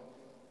know,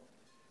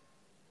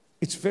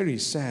 it's very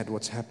sad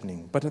what's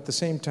happening. But at the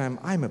same time,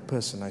 I'm a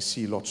person, I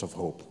see lots of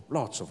hope.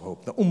 Lots of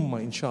hope. The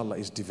Ummah, inshallah,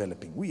 is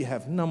developing. We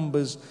have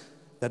numbers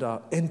that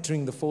are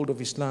entering the fold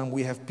of Islam.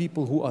 We have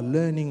people who are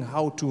learning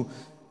how to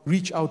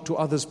reach out to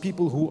others,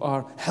 people who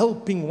are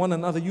helping one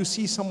another. You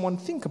see someone,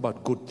 think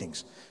about good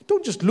things.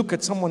 Don't just look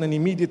at someone and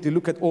immediately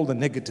look at all the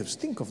negatives.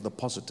 Think of the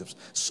positives.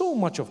 So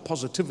much of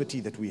positivity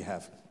that we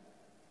have.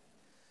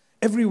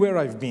 Everywhere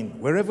I've been,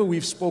 wherever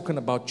we've spoken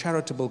about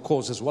charitable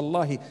causes,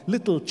 wallahi,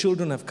 little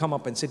children have come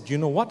up and said, you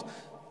know what?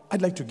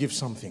 I'd like to give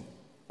something.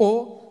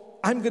 Or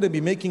I'm going to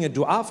be making a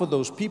dua for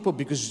those people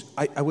because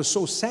I was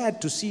so sad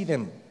to see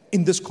them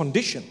in this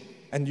condition.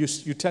 And you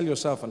tell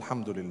yourself,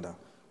 alhamdulillah,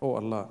 oh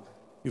Allah,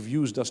 you've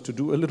used us to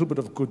do a little bit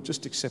of good.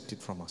 Just accept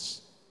it from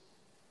us.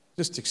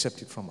 Just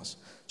accept it from us.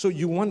 So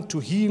you want to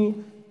heal,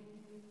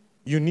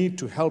 you need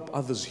to help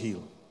others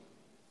heal.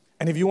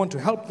 And if you want to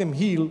help them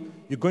heal,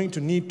 you're going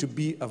to need to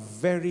be a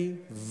very,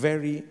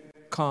 very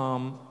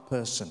calm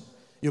person.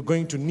 You're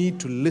going to need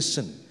to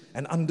listen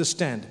and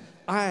understand.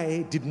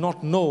 I did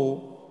not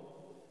know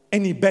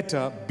any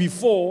better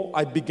before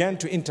I began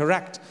to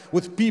interact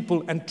with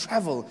people and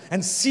travel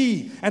and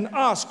see and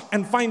ask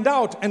and find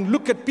out and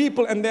look at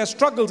people and their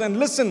struggles and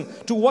listen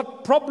to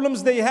what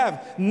problems they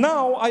have.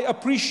 Now I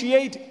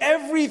appreciate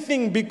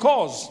everything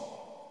because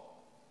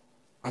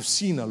I've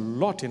seen a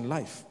lot in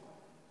life.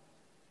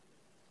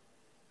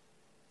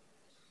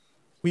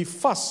 We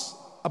fuss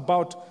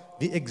about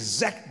the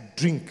exact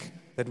drink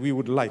that we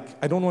would like.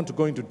 I don't want to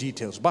go into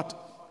details, but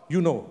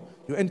you know,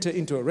 you enter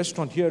into a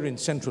restaurant here in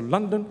central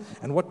London,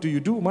 and what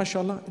do?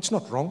 Mashallah, it's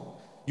not wrong.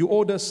 You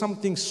order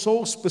something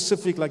so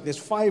specific, like there's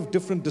 5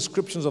 different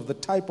descriptions of the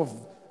type of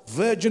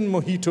virgin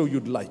mojito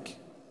you'd like.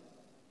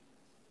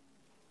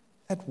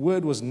 That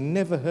word was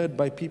never heard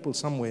by people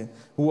somewhere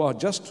who are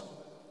just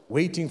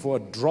waiting for a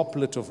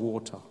droplet of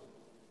water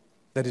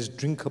that is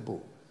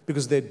drinkable,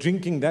 because they're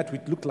drinking that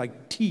which looked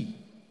like tea.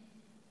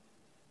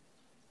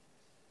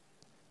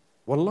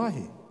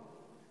 Wallahi,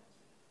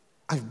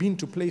 I've been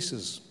to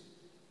places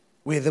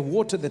where the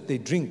water that they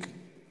drink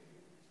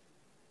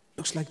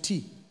looks like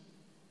tea.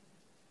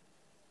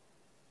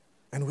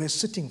 And we're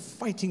sitting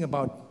fighting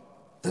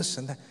about this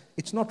and that.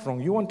 It's not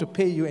wrong. You want to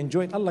pay, you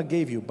enjoy it. Allah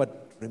gave you.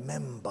 But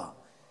remember,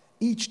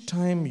 each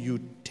time you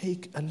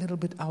take a little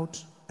bit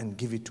out and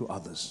give it to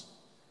others,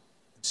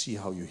 see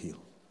how you heal.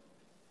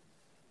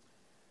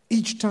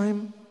 Each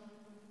time,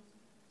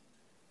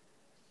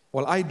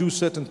 well, I do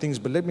certain things,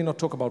 but let me not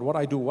talk about what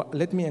I do.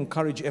 Let me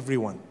encourage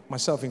everyone,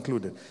 myself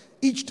included.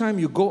 Each time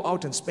you go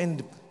out and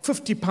spend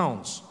 50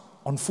 pounds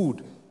on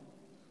food,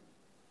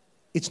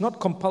 it's not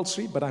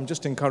compulsory, but I'm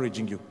just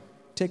encouraging you.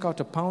 Take out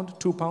 £1,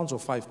 £2 or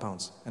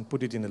 £5 and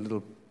put it in a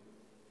little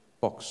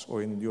box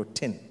or in your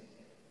tin.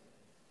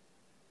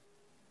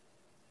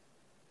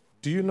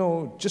 Do you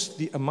know just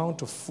the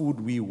amount of food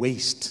we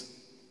waste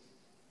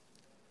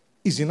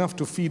is enough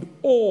to feed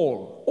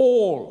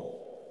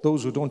all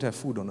those who don't have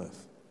food on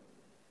earth?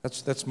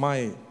 That's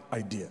my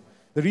idea.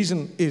 The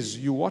reason is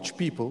you watch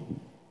people,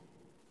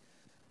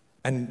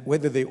 and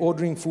whether they're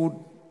ordering food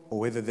or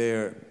whether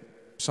they're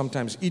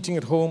sometimes eating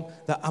at home,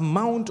 the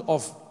amount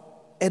of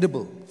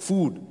edible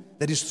food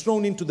that is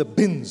thrown into the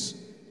bins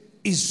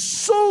is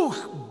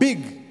so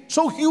big,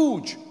 so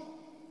huge,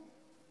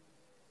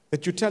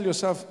 that you tell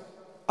yourself,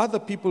 other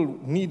people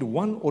need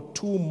 1 or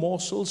 2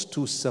 morsels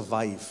to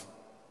survive.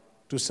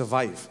 To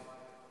survive.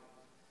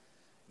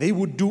 They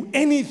would do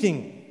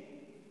anything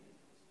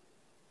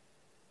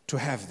to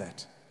have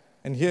that.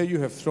 And here you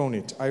have thrown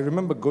it. I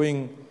remember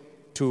going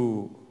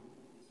to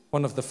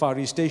one of the Far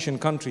East Asian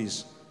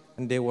countries,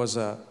 and there was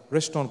a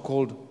restaurant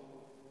called,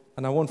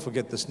 and I won't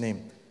forget this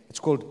name, it's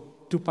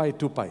called Tupai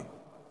Tupai.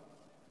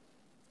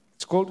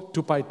 It's called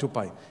Tupai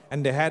Tupai.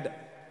 And they had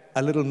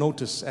a little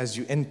notice as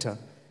you enter,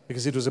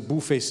 because it was a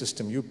buffet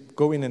system. You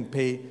go in and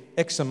pay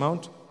X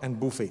amount and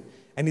buffet.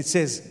 And it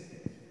says,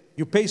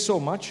 you pay so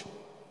much,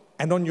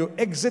 and on your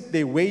exit,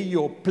 they weigh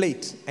your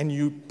plate, and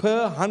you,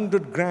 per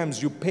 100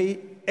 grams, you pay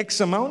X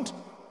amount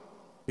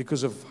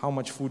because of how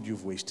much food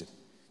you've wasted.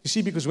 You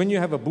see, because when you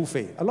have a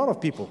buffet, a lot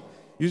of people,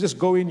 you just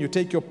go in, you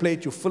take your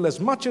plate, you fill as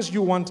much as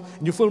you want,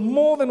 and you fill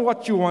more than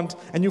what you want,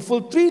 and you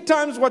fill 3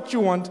 times what you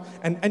want,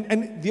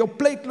 and your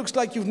plate looks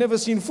like you've never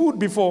seen food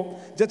before.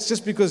 That's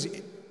just because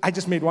I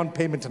just made one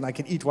payment and I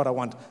can eat what I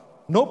want.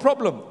 No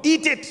problem.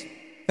 Eat it.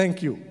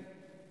 Thank you.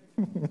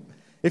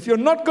 If you're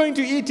not going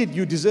to eat it,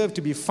 you deserve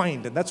to be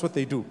fined, and that's what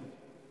they do.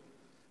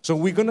 So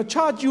we're going to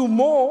charge you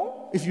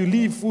more if you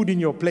leave food in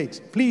your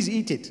plate. Please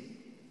eat it.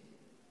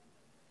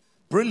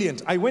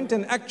 Brilliant. I went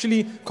and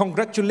actually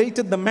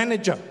congratulated the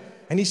manager.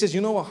 And he says, you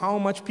know how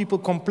much people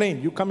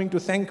complain? You're coming to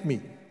thank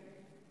me.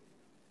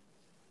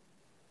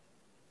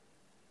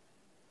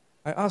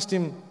 I asked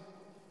him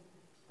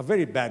a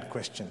very bad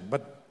question,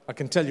 but I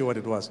can tell you what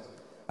it was.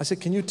 I said,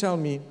 can you tell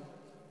me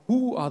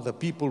who are the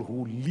people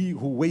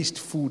who waste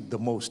food the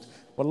most?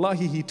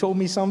 Wallahi, he told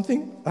me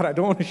something that I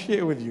don't want to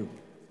share with you.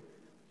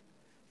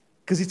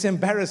 Because it's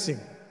embarrassing.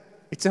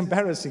 It's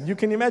embarrassing. You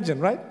can imagine,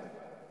 right?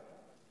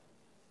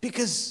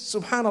 Because,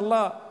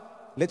 subhanallah,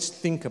 let's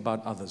think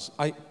about others.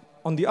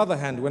 On the other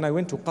hand, when I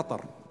went to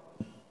Qatar,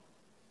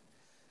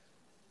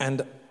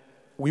 and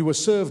we were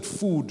served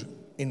food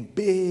in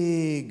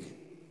big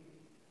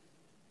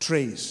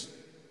trays,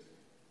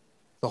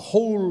 the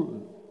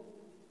whole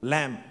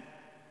lamb,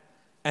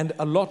 and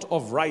a lot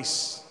of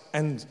rice,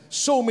 and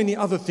so many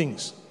other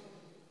things.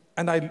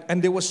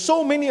 And there were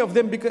so many of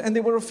them, and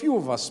there were a few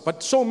of us,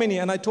 but so many.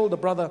 And I told the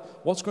brother,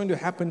 what's going to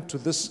happen to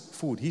this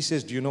food? He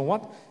says, do you know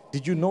what?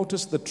 Did you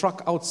notice the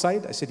truck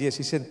outside? I said, yes.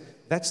 He said,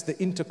 that's the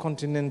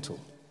Intercontinental.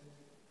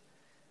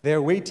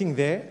 They're waiting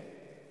there.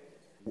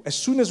 As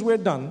soon as we're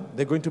done,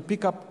 they're going to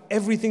pick up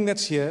everything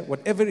that's here,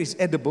 whatever is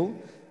edible.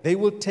 They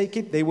will take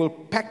it, they will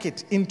pack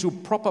it into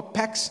proper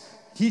packs,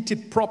 heat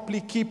it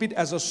properly, keep it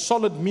as a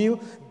solid meal,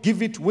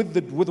 give it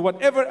with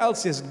whatever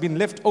else has been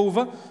left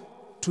over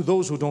to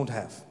those who don't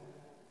have.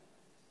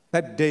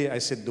 That day I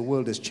said the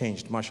world has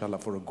changed, mashallah,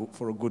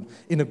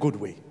 in a good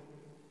way.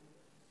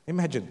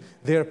 Imagine,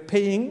 they're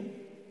paying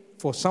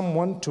for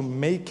someone to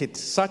make it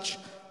such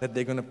that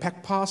they're going to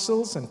pack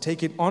parcels and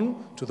take it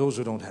on to those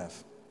who don't have.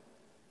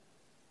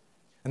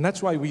 And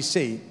that's why we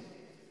say,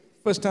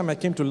 first time I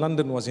came to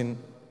London was in,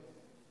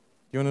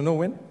 you want to know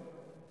when?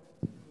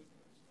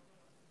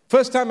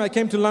 First time I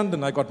came to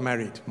London, I got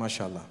married,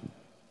 mashallah.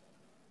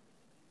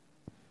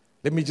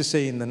 Let me just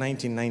say in the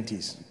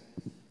 1990s.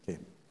 Okay.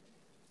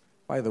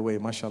 By the way,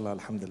 mashallah,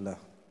 alhamdulillah.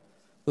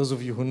 Those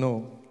of you who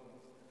know,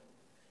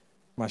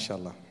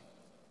 mashallah.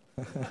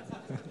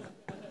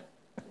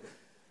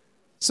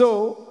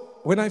 So,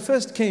 when I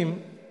first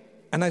came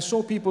and I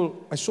saw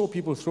people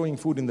throwing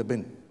food in the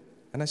bin.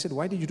 And I said,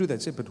 why did you do that? I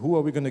said, but who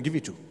are we going to give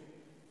it to?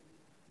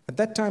 At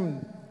that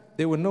time,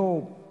 there were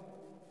no,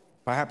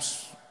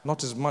 perhaps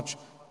not as much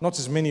not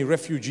as many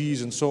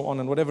refugees and so on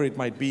and whatever it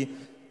might be.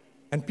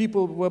 And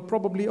people were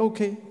probably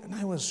okay. And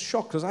I was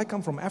shocked because I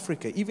come from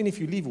Africa. Even if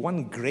you leave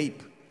one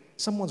grape,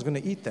 someone's going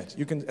to eat that.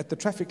 You can, at the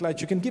traffic light,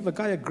 you can give a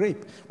guy a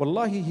grape.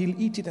 Wallahi, he'll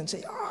eat it and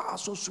say,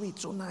 so sweet,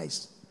 so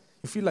nice.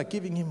 You feel like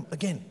giving him,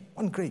 again,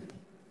 one grape.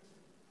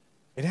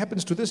 It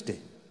happens to this day.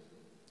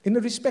 In a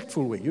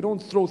respectful way. You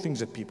don't throw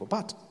things at people.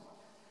 But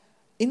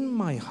in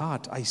my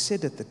heart, I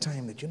said at the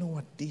time that, you know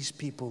what, these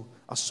people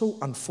are so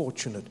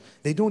unfortunate.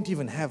 They don't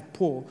even have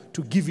poor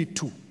to give it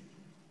to.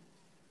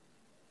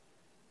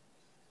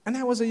 And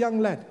I was a young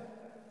lad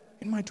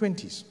in my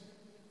 20s.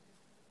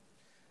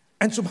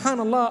 And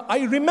subhanallah,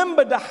 I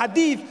remember the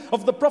hadith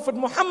of the Prophet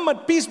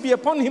Muhammad, peace be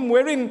upon him,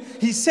 wherein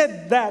he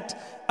said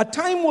that a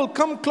time will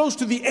come close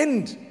to the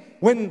end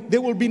when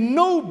there will be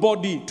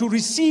nobody to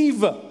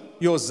receive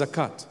your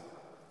zakat.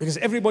 Because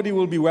everybody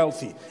will be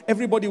wealthy.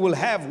 Everybody will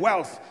have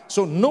wealth.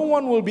 So no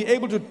one will be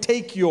able to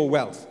take your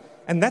wealth.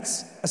 And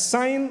that's a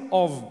sign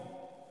of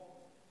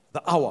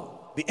the hour,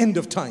 the end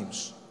of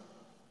times.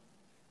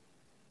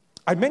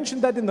 I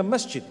mentioned that in the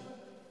masjid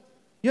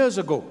years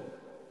ago.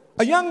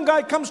 A young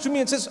guy comes to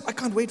me and says, I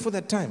can't wait for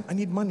that time. I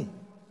need money.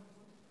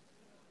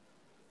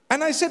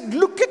 And I said,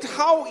 look at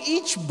how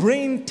each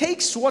brain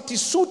takes what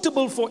is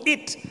suitable for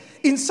it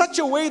in such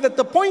a way that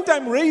the point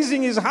I'm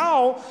raising is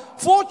how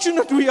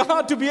fortunate we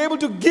are to be able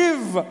to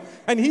give.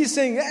 And he's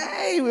saying,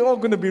 hey, we're all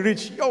going to be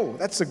rich. Yo,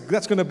 that's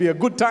going to be a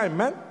good time,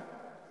 man.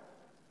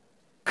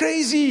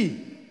 Crazy.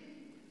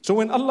 So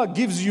when Allah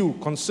gives you,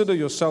 consider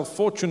yourself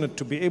fortunate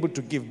to be able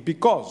to give,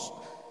 because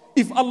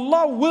if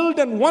Allah willed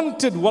and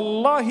wanted,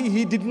 wallahi,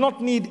 He did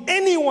not need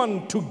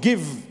anyone to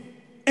give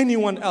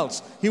anyone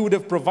else. He would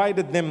have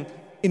provided them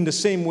in the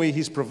same way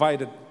He's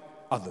provided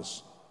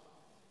others.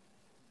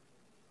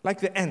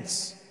 Like the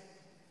ants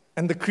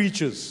and the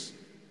creatures,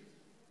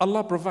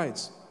 Allah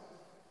provides.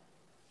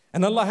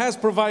 And Allah has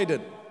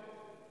provided.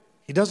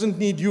 He doesn't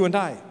need you and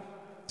I.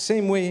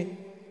 Same way,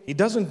 He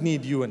doesn't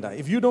need you and I.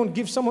 If you don't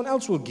give, someone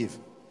else will give.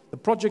 The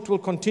project will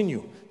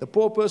continue. The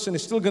poor person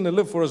is still going to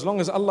live for as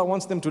long as Allah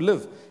wants them to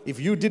live. If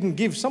you didn't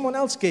give, someone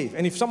else gave.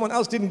 And if someone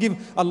else didn't give,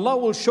 Allah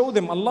will show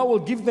them. Allah will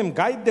give them,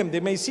 guide them. They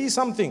may see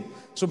something.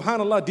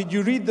 Subhanallah, did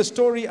you read the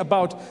story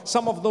about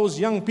some of those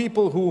young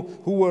people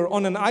who were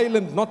on an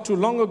island not too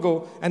long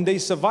ago, and they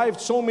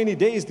survived so many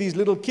days, these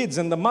little kids,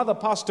 and the mother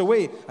passed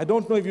away? I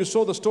don't know if you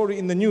saw the story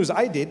in the news.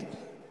 I did.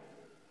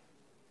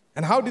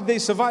 And how did they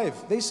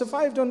survive? They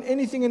survived on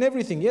anything and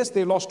everything. Yes,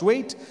 they lost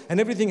weight and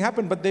everything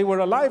happened, but they were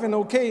alive and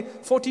okay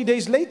 40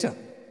 days later.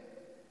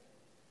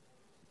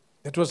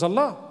 That was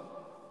Allah.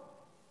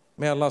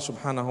 May Allah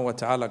subhanahu wa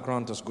ta'ala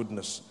grant us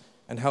goodness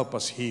and help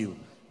us heal.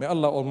 May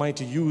Allah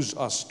Almighty use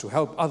us to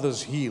help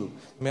others heal.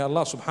 May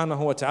Allah subhanahu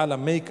wa ta'ala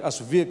make us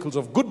vehicles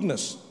of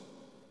goodness.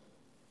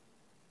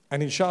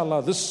 And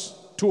inshallah, this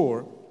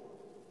tour,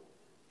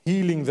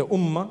 Healing the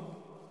Ummah,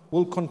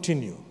 will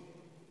continue.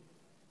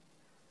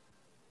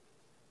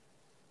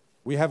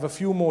 We have a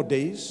few more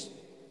days.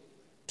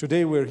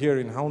 Today we're here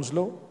in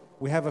Hounslow.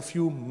 We have a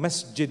few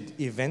masjid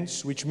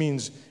events, which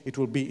means it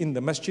will be in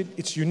the masjid.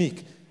 It's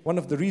unique. One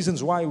of the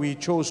reasons why we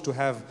chose to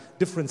have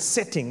different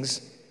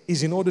settings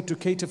is in order to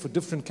cater for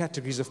different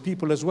categories of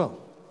people as well.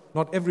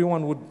 Not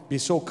everyone would be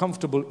so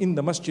comfortable in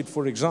the masjid,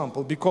 for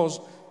example, because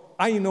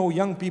I know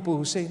young people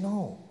who say,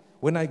 no,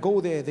 when I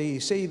go there, they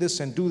say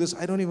this and do this,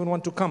 I don't even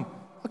want to come.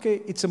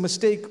 Okay, it's a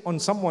mistake on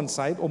someone's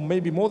side, or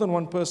maybe more than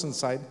one person's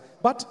side,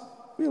 but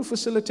we'll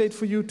facilitate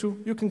for you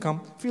too. You can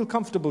come. Feel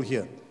comfortable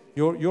here.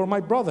 You're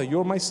my brother.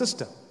 You're my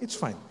sister. It's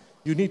fine.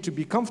 You need to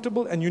be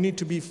comfortable and you need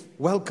to be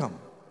welcome.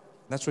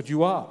 That's what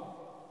you are.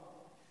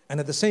 And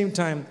at the same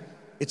time,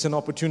 it's an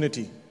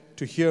opportunity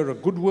to hear a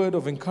good word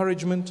of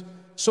encouragement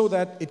so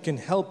that it can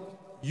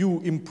help you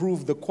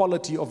improve the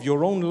quality of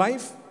your own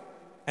life,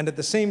 and at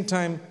the same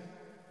time,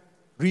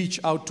 reach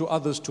out to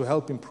others to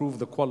help improve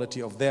the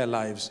quality of their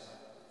lives,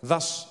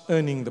 thus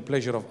earning the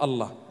pleasure of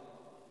Allah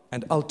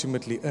and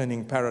ultimately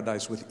earning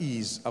paradise with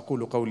ease.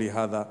 أقول قولي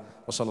هذا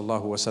وصلى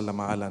الله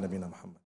وسلم على نبينا محمد.